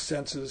the 6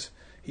 senses,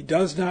 he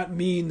does not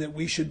mean that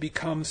we should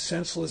become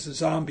senseless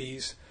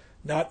zombies,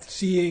 not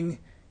seeing,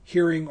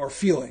 hearing, or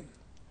feeling.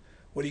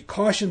 What he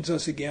cautions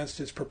us against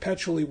is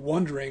perpetually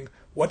wondering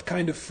what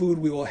kind of food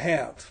we will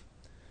have.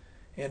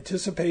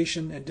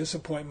 Anticipation and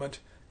disappointment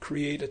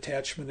create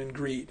attachment and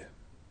greed.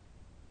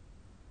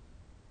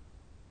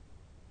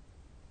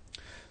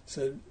 It's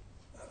a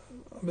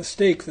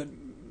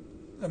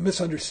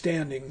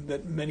misunderstanding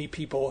that many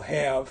people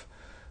have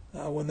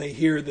when they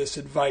hear this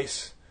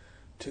advice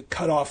to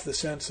cut off the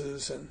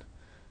senses and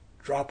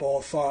drop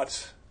all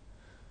thoughts,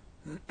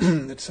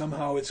 that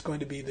somehow it's going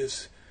to be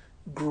this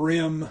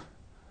grim,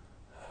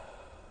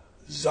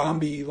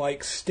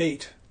 zombie-like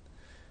state.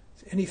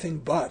 It's anything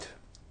but.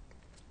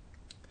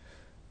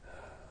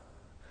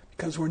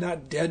 Because we're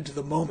not dead to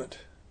the moment.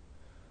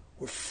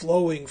 We're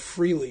flowing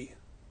freely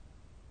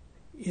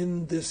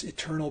in this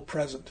eternal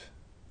present.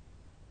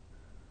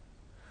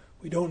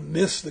 We don't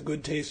miss the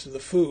good taste of the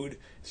food.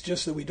 It's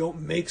just that we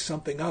don't make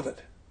something of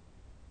it.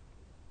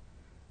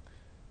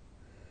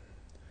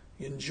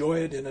 You enjoy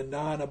it in a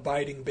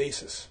non-abiding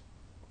basis.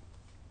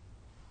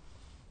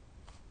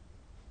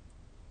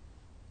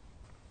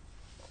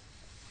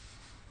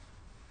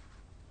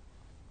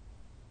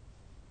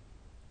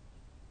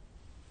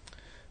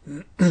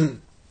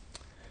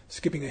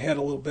 Skipping ahead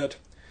a little bit,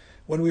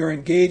 when we are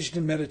engaged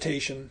in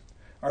meditation,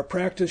 our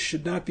practice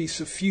should not be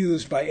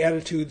suffused by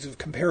attitudes of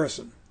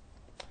comparison.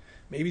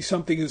 Maybe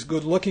something is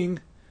good looking,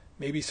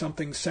 maybe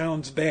something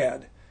sounds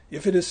bad.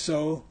 If it is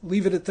so,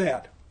 leave it at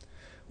that.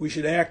 We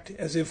should act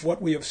as if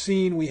what we have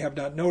seen we have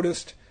not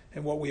noticed,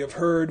 and what we have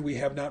heard we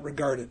have not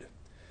regarded.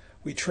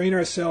 We train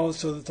ourselves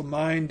so that the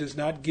mind does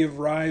not give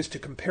rise to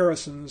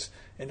comparisons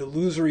and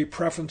illusory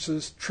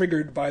preferences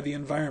triggered by the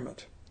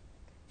environment.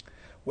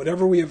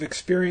 Whatever we have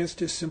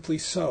experienced is simply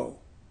so.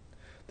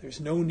 There's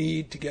no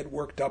need to get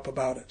worked up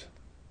about it.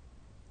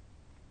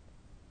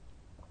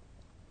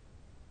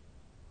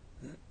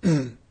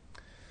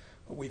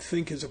 What we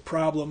think is a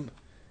problem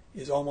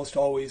is almost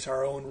always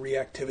our own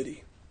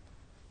reactivity.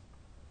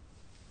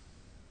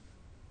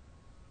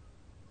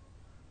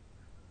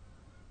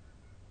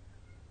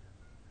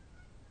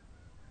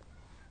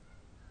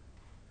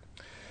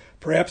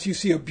 Perhaps you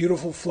see a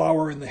beautiful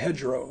flower in the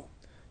hedgerow.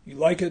 You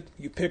like it,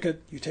 you pick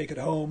it, you take it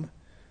home.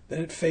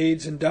 Then it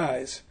fades and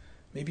dies.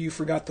 Maybe you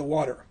forgot the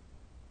water.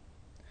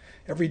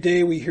 Every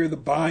day we hear the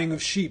baaing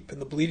of sheep and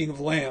the bleating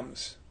of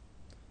lambs.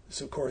 This,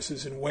 of course,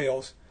 is in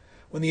Wales.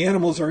 When the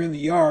animals are in the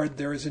yard,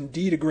 there is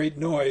indeed a great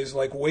noise,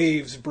 like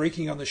waves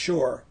breaking on the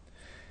shore.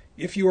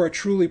 If you are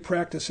truly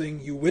practicing,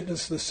 you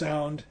witness the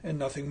sound and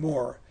nothing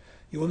more.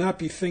 You will not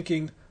be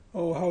thinking,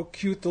 "Oh, how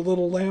cute the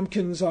little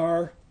lambkins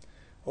are.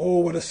 Oh,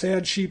 what a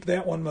sad sheep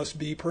that one must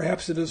be.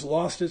 Perhaps it has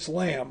lost its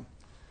lamb."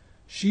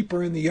 Sheep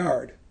are in the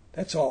yard.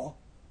 That's all.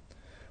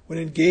 When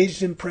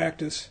engaged in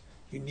practice,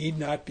 you need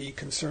not be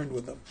concerned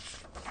with them.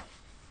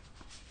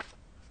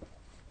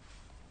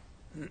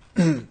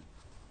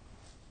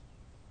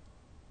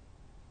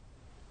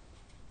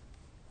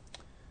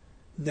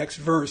 Next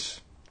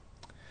verse.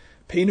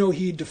 Pay no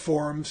heed to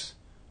forms.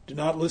 Do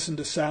not listen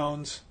to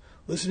sounds.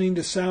 Listening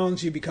to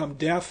sounds, you become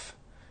deaf.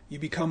 You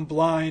become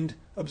blind,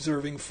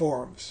 observing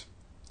forms.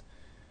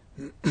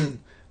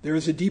 There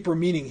is a deeper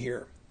meaning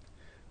here.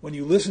 When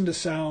you listen to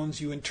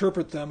sounds, you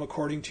interpret them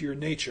according to your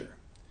nature.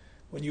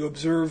 When you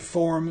observe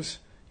forms,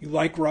 you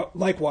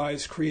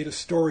likewise create a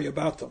story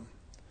about them.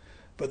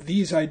 But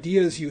these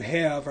ideas you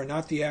have are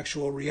not the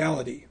actual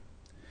reality.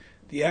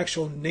 The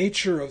actual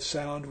nature of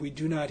sound we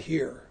do not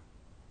hear.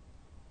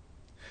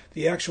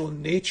 The actual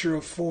nature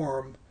of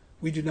form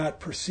we do not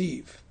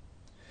perceive.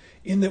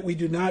 In that we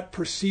do not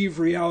perceive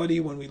reality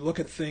when we look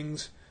at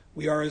things,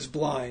 we are as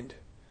blind.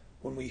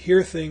 When we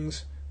hear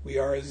things, we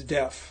are as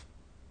deaf.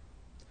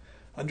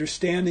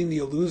 Understanding the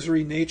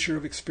illusory nature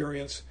of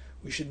experience,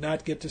 we should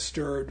not get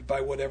disturbed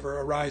by whatever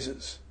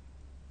arises.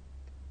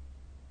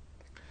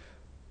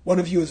 One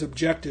of you has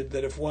objected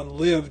that if one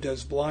lived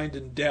as blind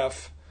and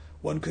deaf,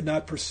 one could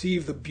not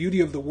perceive the beauty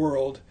of the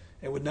world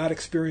and would not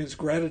experience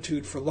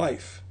gratitude for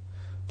life.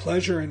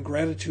 Pleasure and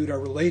gratitude are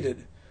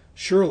related.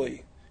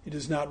 Surely, it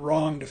is not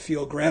wrong to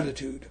feel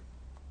gratitude.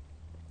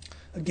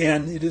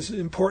 Again, it is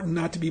important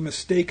not to be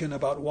mistaken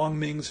about Wang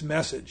Ming's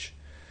message.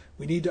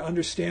 We need to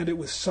understand it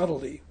with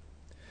subtlety.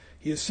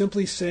 He is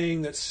simply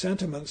saying that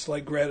sentiments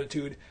like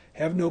gratitude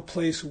have no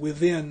place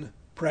within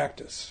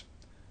practice.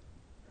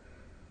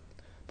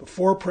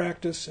 Before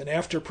practice and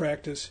after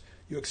practice,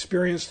 you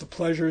experience the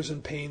pleasures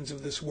and pains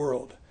of this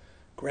world.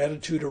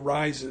 Gratitude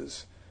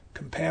arises,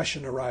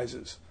 compassion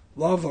arises,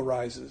 love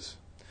arises.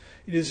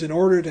 It is in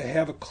order to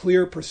have a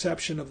clear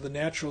perception of the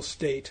natural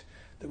state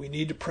that we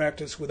need to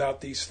practice without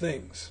these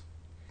things.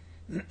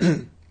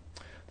 The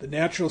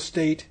natural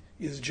state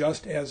is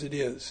just as it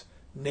is,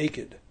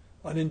 naked,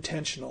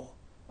 unintentional,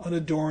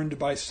 unadorned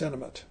by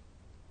sentiment.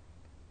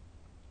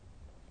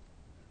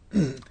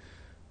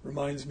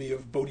 Reminds me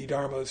of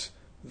Bodhidharma's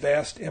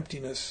vast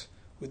emptiness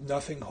with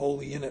nothing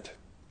wholly in it.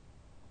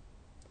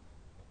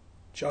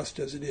 Just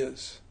as it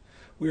is.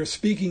 We are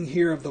speaking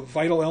here of the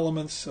vital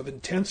elements of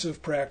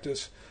intensive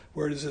practice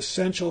where it is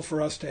essential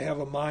for us to have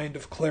a mind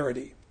of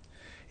clarity.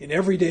 In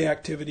everyday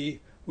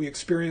activity, we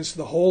experience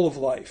the whole of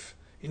life,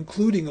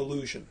 including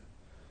illusion.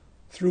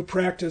 Through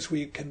practice,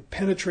 we can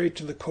penetrate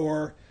to the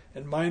core,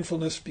 and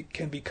mindfulness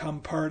can become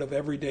part of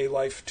everyday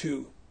life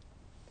too.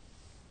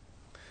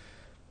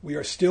 We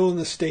are still in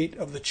the state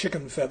of the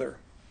chicken feather.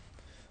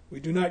 We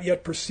do not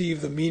yet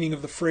perceive the meaning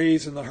of the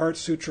phrase in the Heart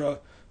Sutra,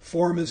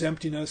 form is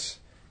emptiness,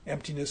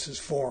 emptiness is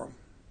form.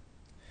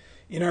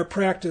 In our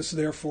practice,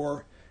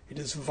 therefore, it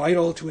is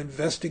vital to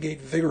investigate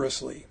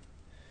vigorously.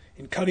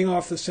 In cutting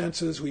off the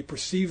senses, we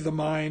perceive the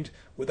mind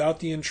without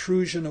the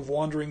intrusion of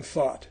wandering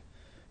thought.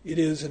 It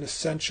is an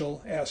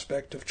essential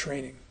aspect of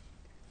training.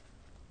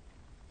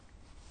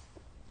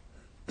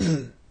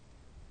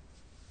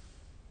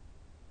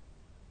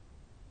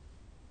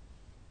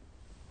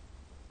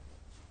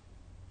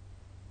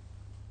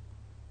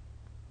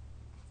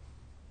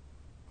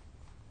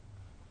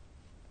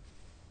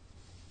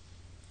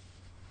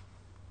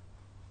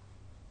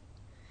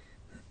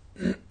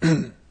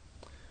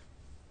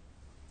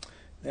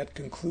 That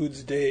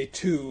concludes day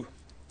 2.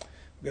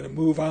 We're going to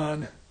move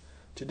on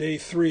to day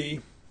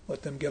 3.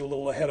 Let them get a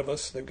little ahead of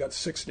us. They've got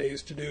 6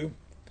 days to do.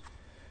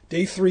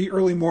 Day 3,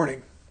 early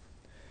morning.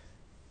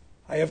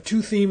 I have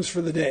 2 themes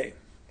for the day.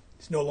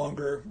 It's no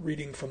longer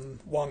reading from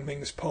Wang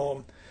Ming's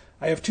poem.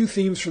 I have 2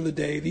 themes for the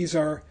day. These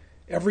are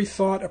every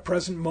thought a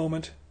present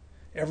moment,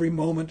 every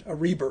moment a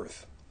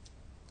rebirth.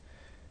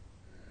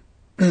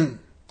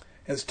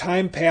 As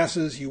time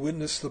passes, you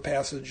witness the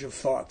passage of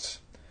thoughts.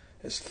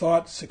 As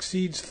thought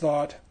succeeds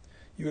thought,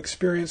 you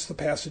experience the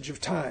passage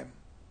of time.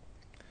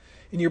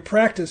 In your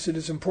practice, it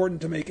is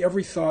important to make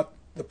every thought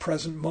the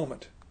present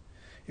moment.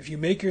 If you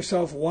make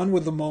yourself one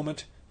with the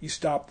moment, you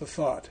stop the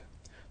thought.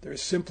 There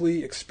is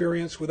simply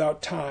experience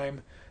without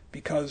time,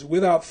 because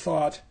without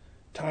thought,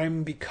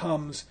 time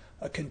becomes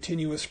a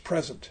continuous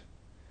present.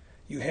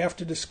 You have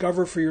to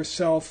discover for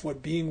yourself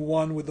what being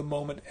one with the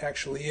moment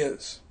actually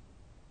is.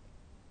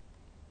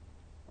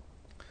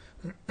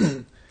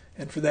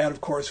 And for that,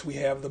 of course, we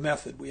have the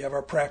method. We have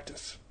our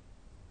practice.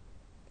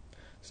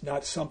 It's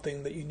not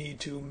something that you need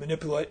to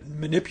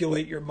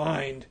manipulate your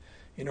mind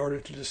in order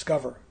to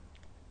discover.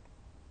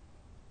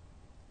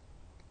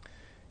 It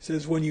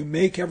says, when you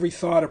make every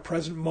thought a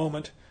present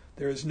moment,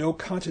 there is no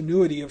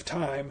continuity of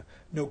time,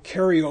 no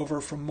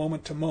carryover from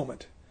moment to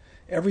moment.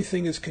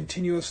 Everything is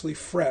continuously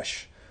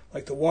fresh,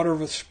 like the water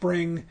of a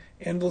spring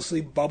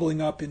endlessly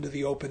bubbling up into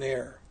the open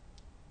air.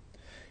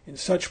 In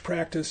such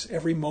practice,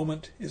 every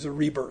moment is a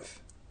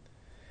rebirth.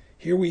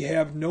 Here we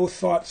have no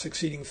thought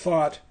succeeding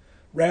thought,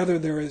 rather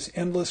there is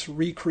endless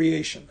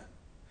recreation,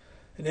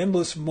 an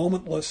endless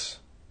momentless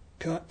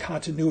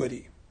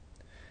continuity.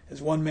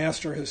 As one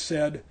master has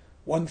said,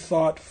 one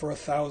thought for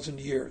 1,000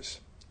 years.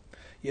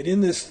 Yet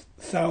in this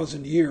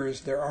 1,000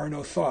 years there are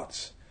no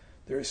thoughts.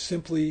 There is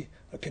simply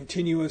a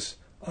continuous,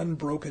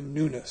 unbroken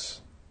newness.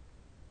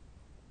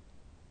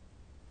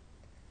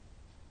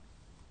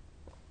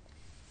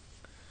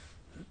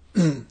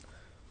 Of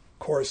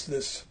course,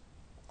 this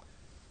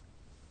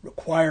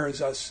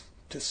requires us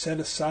to set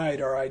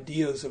aside our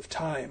ideas of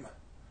time.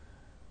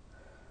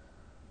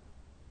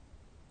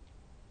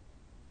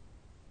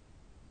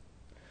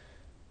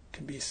 It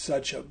can be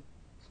such a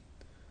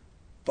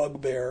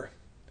bugbear,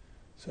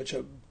 such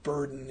a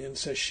burden in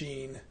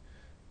sesshin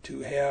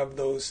to have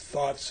those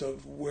thoughts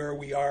of where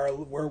we are,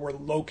 where we're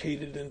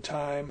located in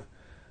time,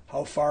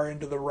 how far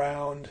into the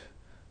round,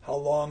 how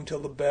long till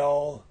the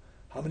bell,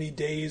 how many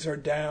days are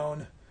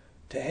down,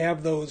 to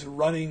have those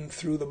running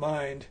through the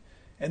mind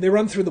And they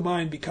run through the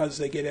mind because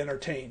they get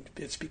entertained.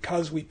 It's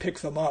because we pick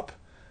them up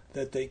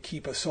that they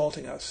keep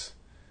assaulting us.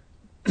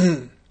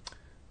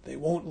 They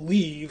won't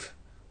leave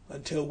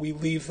until we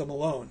leave them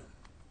alone.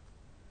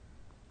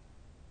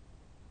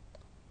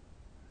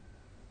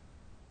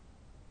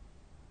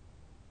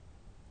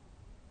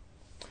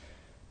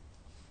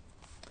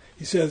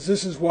 He says,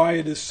 this is why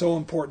it is so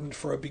important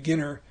for a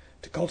beginner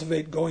to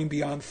cultivate going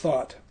beyond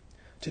thought.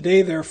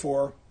 Today,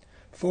 therefore,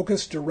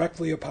 focus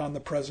directly upon the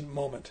present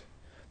moment.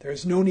 There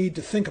is no need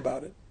to think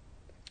about it.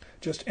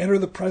 Just enter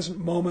the present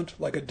moment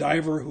like a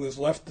diver who has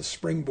left the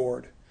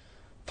springboard.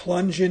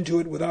 Plunge into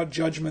it without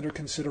judgment or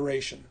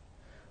consideration.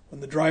 When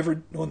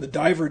the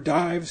diver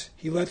dives,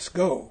 he lets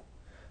go.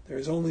 There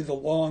is only the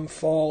long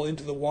fall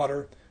into the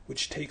water,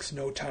 which takes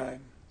no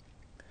time.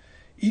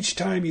 Each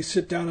time you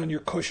sit down on your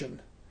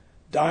cushion,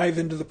 dive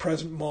into the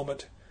present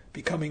moment,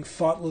 becoming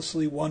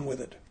thoughtlessly one with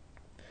it.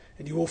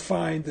 And you will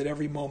find that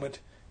every moment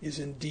is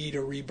indeed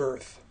a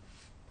rebirth.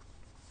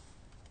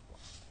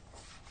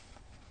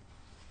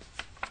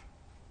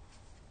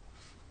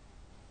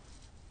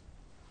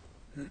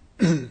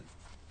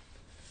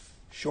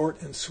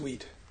 Short and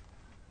sweet.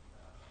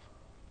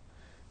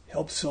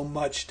 Helps so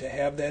much to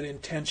have that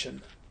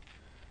intention.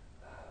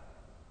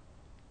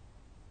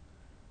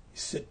 You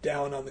sit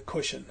down on the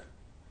cushion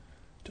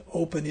to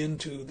open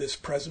into this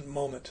present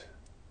moment.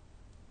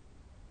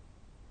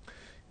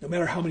 No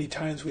matter how many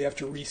times we have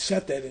to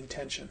reset that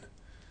intention,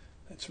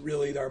 that's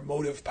really our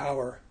motive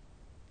power.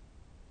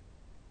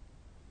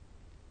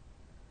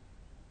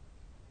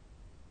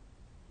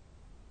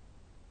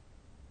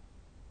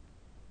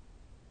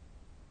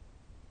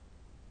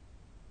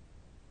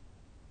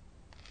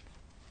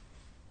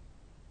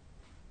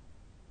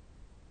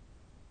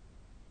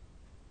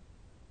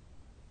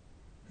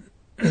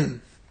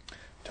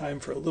 Time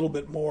for a little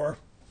bit more.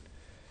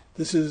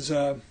 This is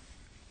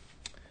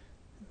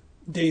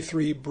Day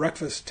 3,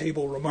 Breakfast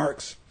Table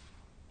Remarks.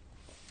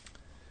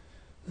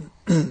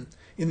 In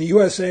the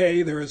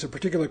USA, there is a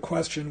particular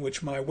question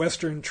which my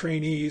Western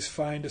trainees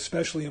find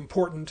especially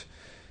important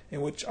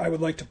and which I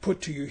would like to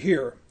put to you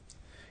here.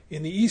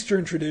 In the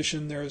Eastern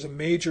tradition, there is a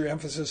major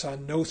emphasis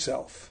on no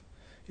self.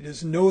 It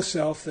is no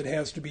self that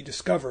has to be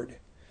discovered.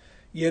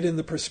 Yet in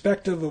the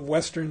perspective of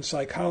Western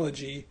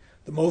psychology,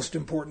 the most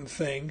important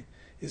thing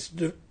is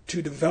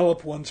to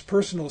develop one's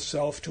personal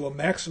self to a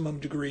maximum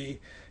degree,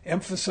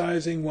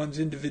 emphasizing one's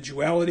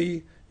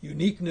individuality,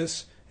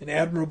 uniqueness, and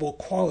admirable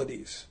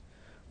qualities.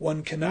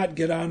 One cannot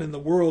get on in the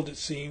world, it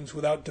seems,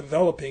 without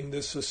developing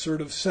this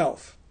assertive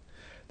self.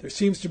 There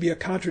seems to be a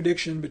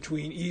contradiction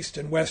between East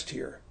and West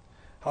here.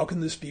 How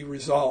can this be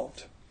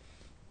resolved?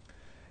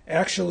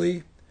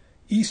 Actually,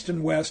 East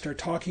and West are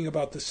talking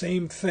about the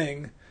same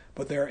thing,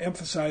 but they are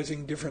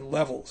emphasizing different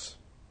levels.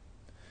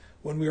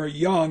 When we are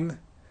young,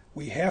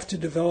 we have to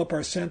develop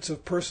our sense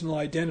of personal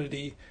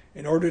identity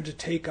in order to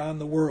take on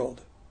the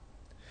world.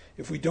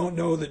 If we don't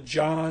know that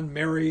John,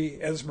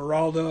 Mary,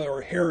 Esmeralda,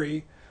 or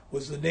Harry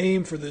was the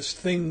name for this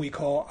thing we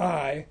call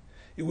I,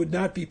 it would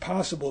not be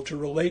possible to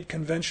relate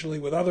conventionally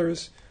with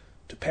others,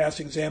 to pass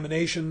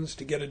examinations,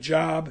 to get a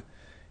job,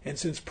 and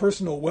since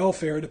personal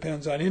welfare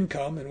depends on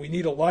income and we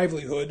need a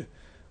livelihood,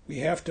 we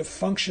have to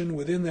function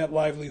within that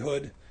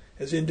livelihood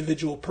as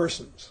individual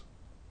persons.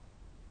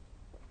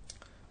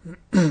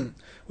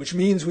 Which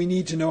means we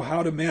need to know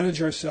how to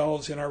manage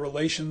ourselves in our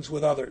relations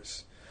with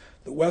others.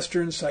 The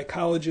Western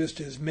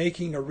psychologist is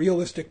making a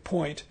realistic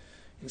point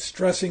in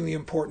stressing the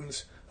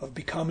importance of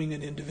becoming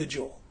an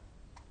individual.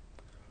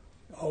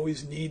 You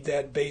always need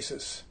that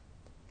basis.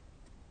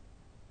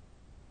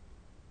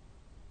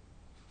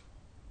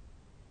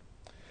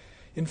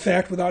 In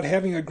fact, without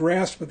having a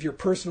grasp of your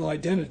personal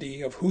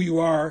identity, of who you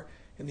are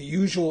in the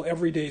usual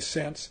everyday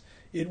sense,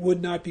 it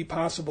would not be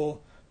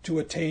possible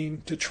to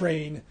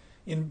train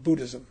in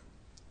Buddhism.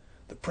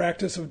 The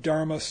practice of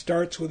Dharma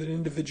starts with an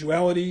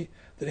individuality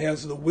that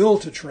has the will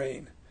to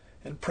train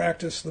and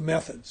practice the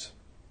methods.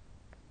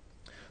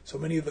 So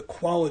many of the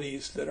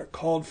qualities that are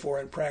called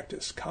for in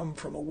practice come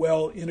from a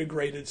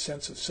well-integrated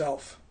sense of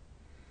self.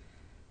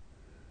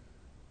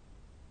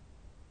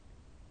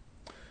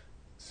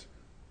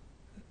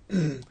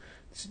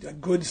 It's a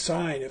good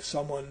sign if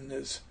someone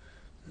is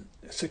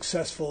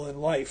successful in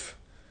life,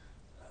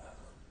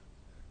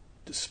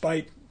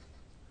 despite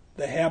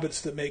the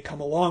habits that may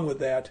come along with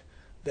that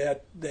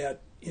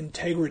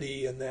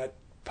integrity and that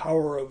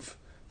power of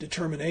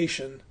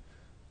determination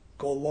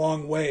go a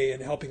long way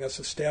in helping us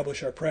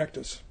establish our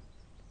practice.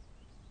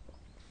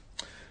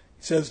 He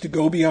says to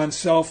go beyond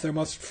self, there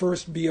must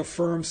first be a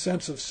firm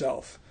sense of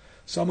self.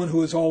 Someone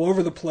who is all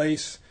over the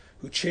place,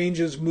 who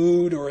changes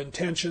mood or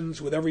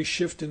intentions with every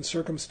shift in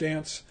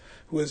circumstance,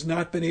 who has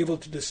not been able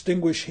to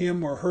distinguish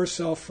him or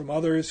herself from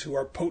others who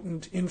are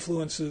potent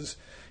influences,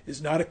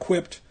 is not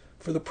equipped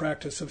for the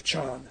practice of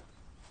Chan.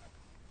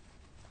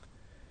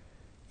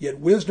 Yet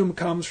wisdom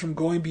comes from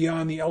going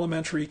beyond the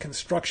elementary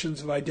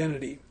constructions of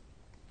identity,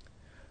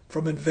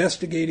 from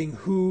investigating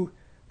who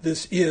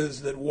this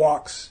is that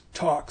walks,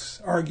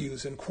 talks,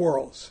 argues, and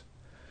quarrels.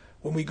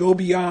 When we go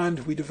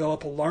beyond, we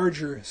develop a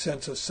larger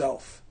sense of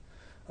self,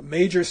 A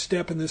major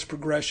step in this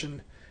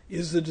progression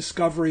is the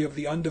discovery of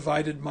the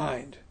undivided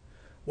mind,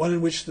 one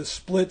in which the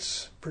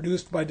splits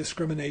produced by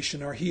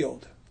discrimination are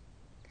healed.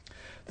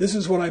 This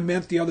is what I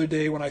meant the other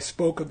day when I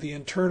spoke of the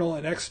internal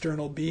and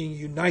external being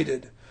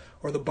united,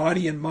 or the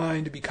body and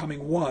mind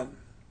becoming one.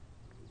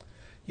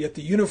 Yet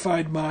the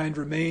unified mind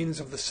remains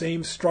of the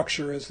same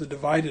structure as the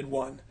divided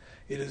one.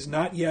 It has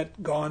not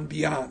yet gone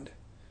beyond.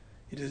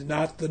 It is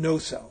not the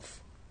no-self.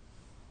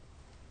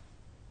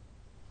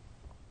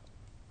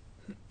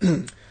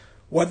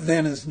 What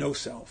then is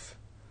no-self?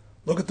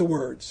 Look at the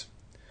words.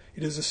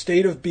 It is a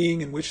state of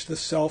being in which the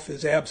self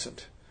is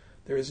absent.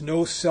 There is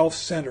no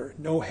self-center,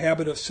 no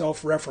habit of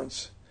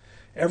self-reference.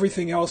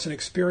 Everything else in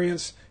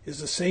experience is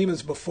the same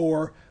as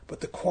before,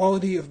 but the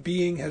quality of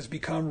being has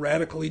become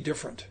radically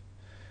different.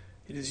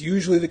 It is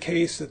usually the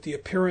case that the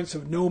appearance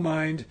of no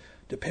mind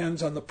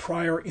depends on the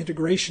prior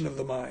integration of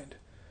the mind.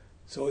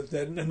 So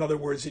that, in other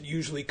words, it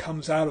usually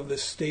comes out of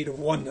this state of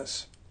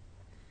oneness.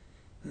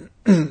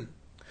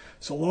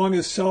 So long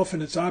as self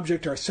and its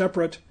object are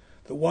separate,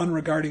 the one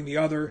regarding the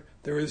other,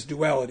 there is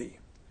duality.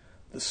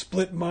 The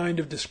split mind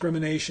of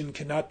discrimination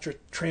cannot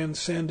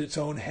transcend its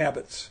own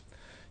habits.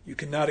 You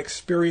cannot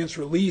experience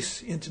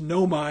release into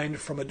no mind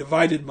from a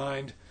divided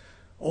mind,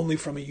 only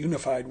from a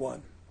unified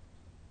one.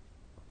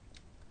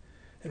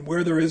 And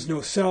where there is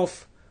no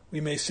self,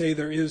 we may say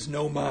there is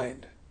no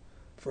mind.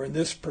 For in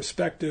this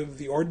perspective,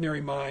 the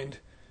ordinary mind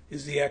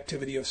is the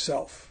activity of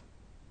self.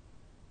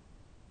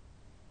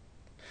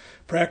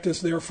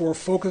 Practice, therefore,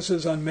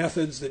 focuses on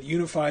methods that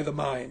unify the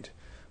mind.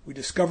 We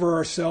discover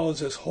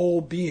ourselves as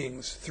whole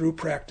beings through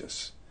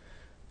practice.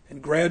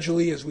 And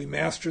gradually, as we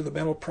master the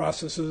mental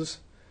processes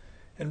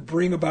and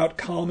bring about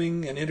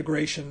calming and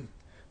integration,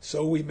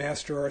 so we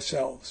master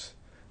ourselves.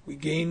 We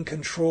gain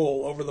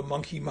control over the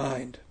monkey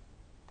mind.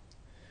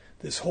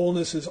 This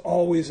wholeness is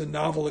always a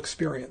novel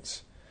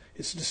experience.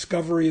 Its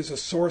discovery is a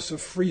source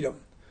of freedom,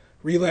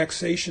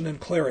 relaxation,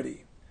 and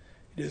clarity.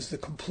 It is the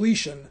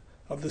completion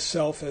of the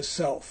self as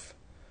self.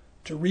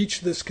 To reach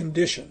this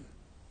condition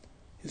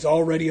is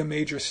already a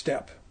major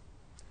step.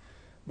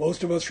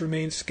 Most of us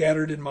remain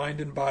scattered in mind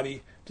and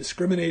body,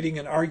 discriminating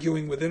and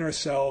arguing within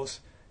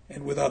ourselves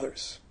and with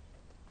others.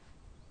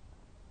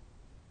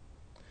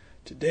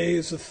 Today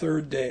is the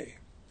third day.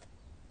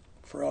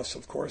 For us,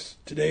 of course,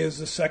 today is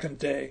the second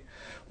day.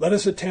 Let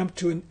us attempt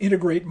to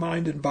integrate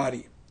mind and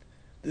body.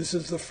 This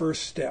is the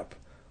first step.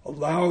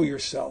 Allow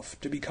yourself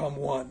to become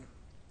one.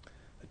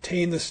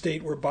 Attain the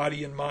state where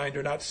body and mind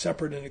are not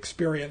separate in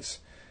experience,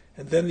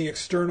 and then the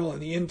external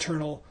and the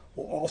internal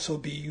will also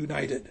be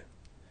united.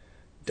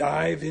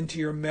 Dive into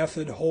your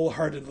method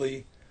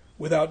wholeheartedly,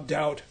 without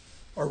doubt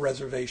or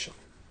reservation.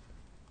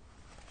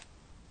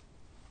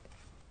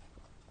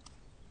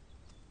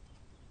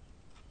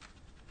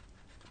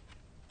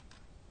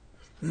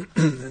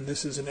 And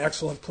this is an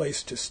excellent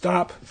place to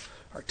stop.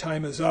 Our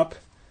time is up,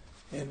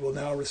 and we'll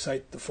now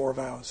recite the 4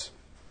 vows.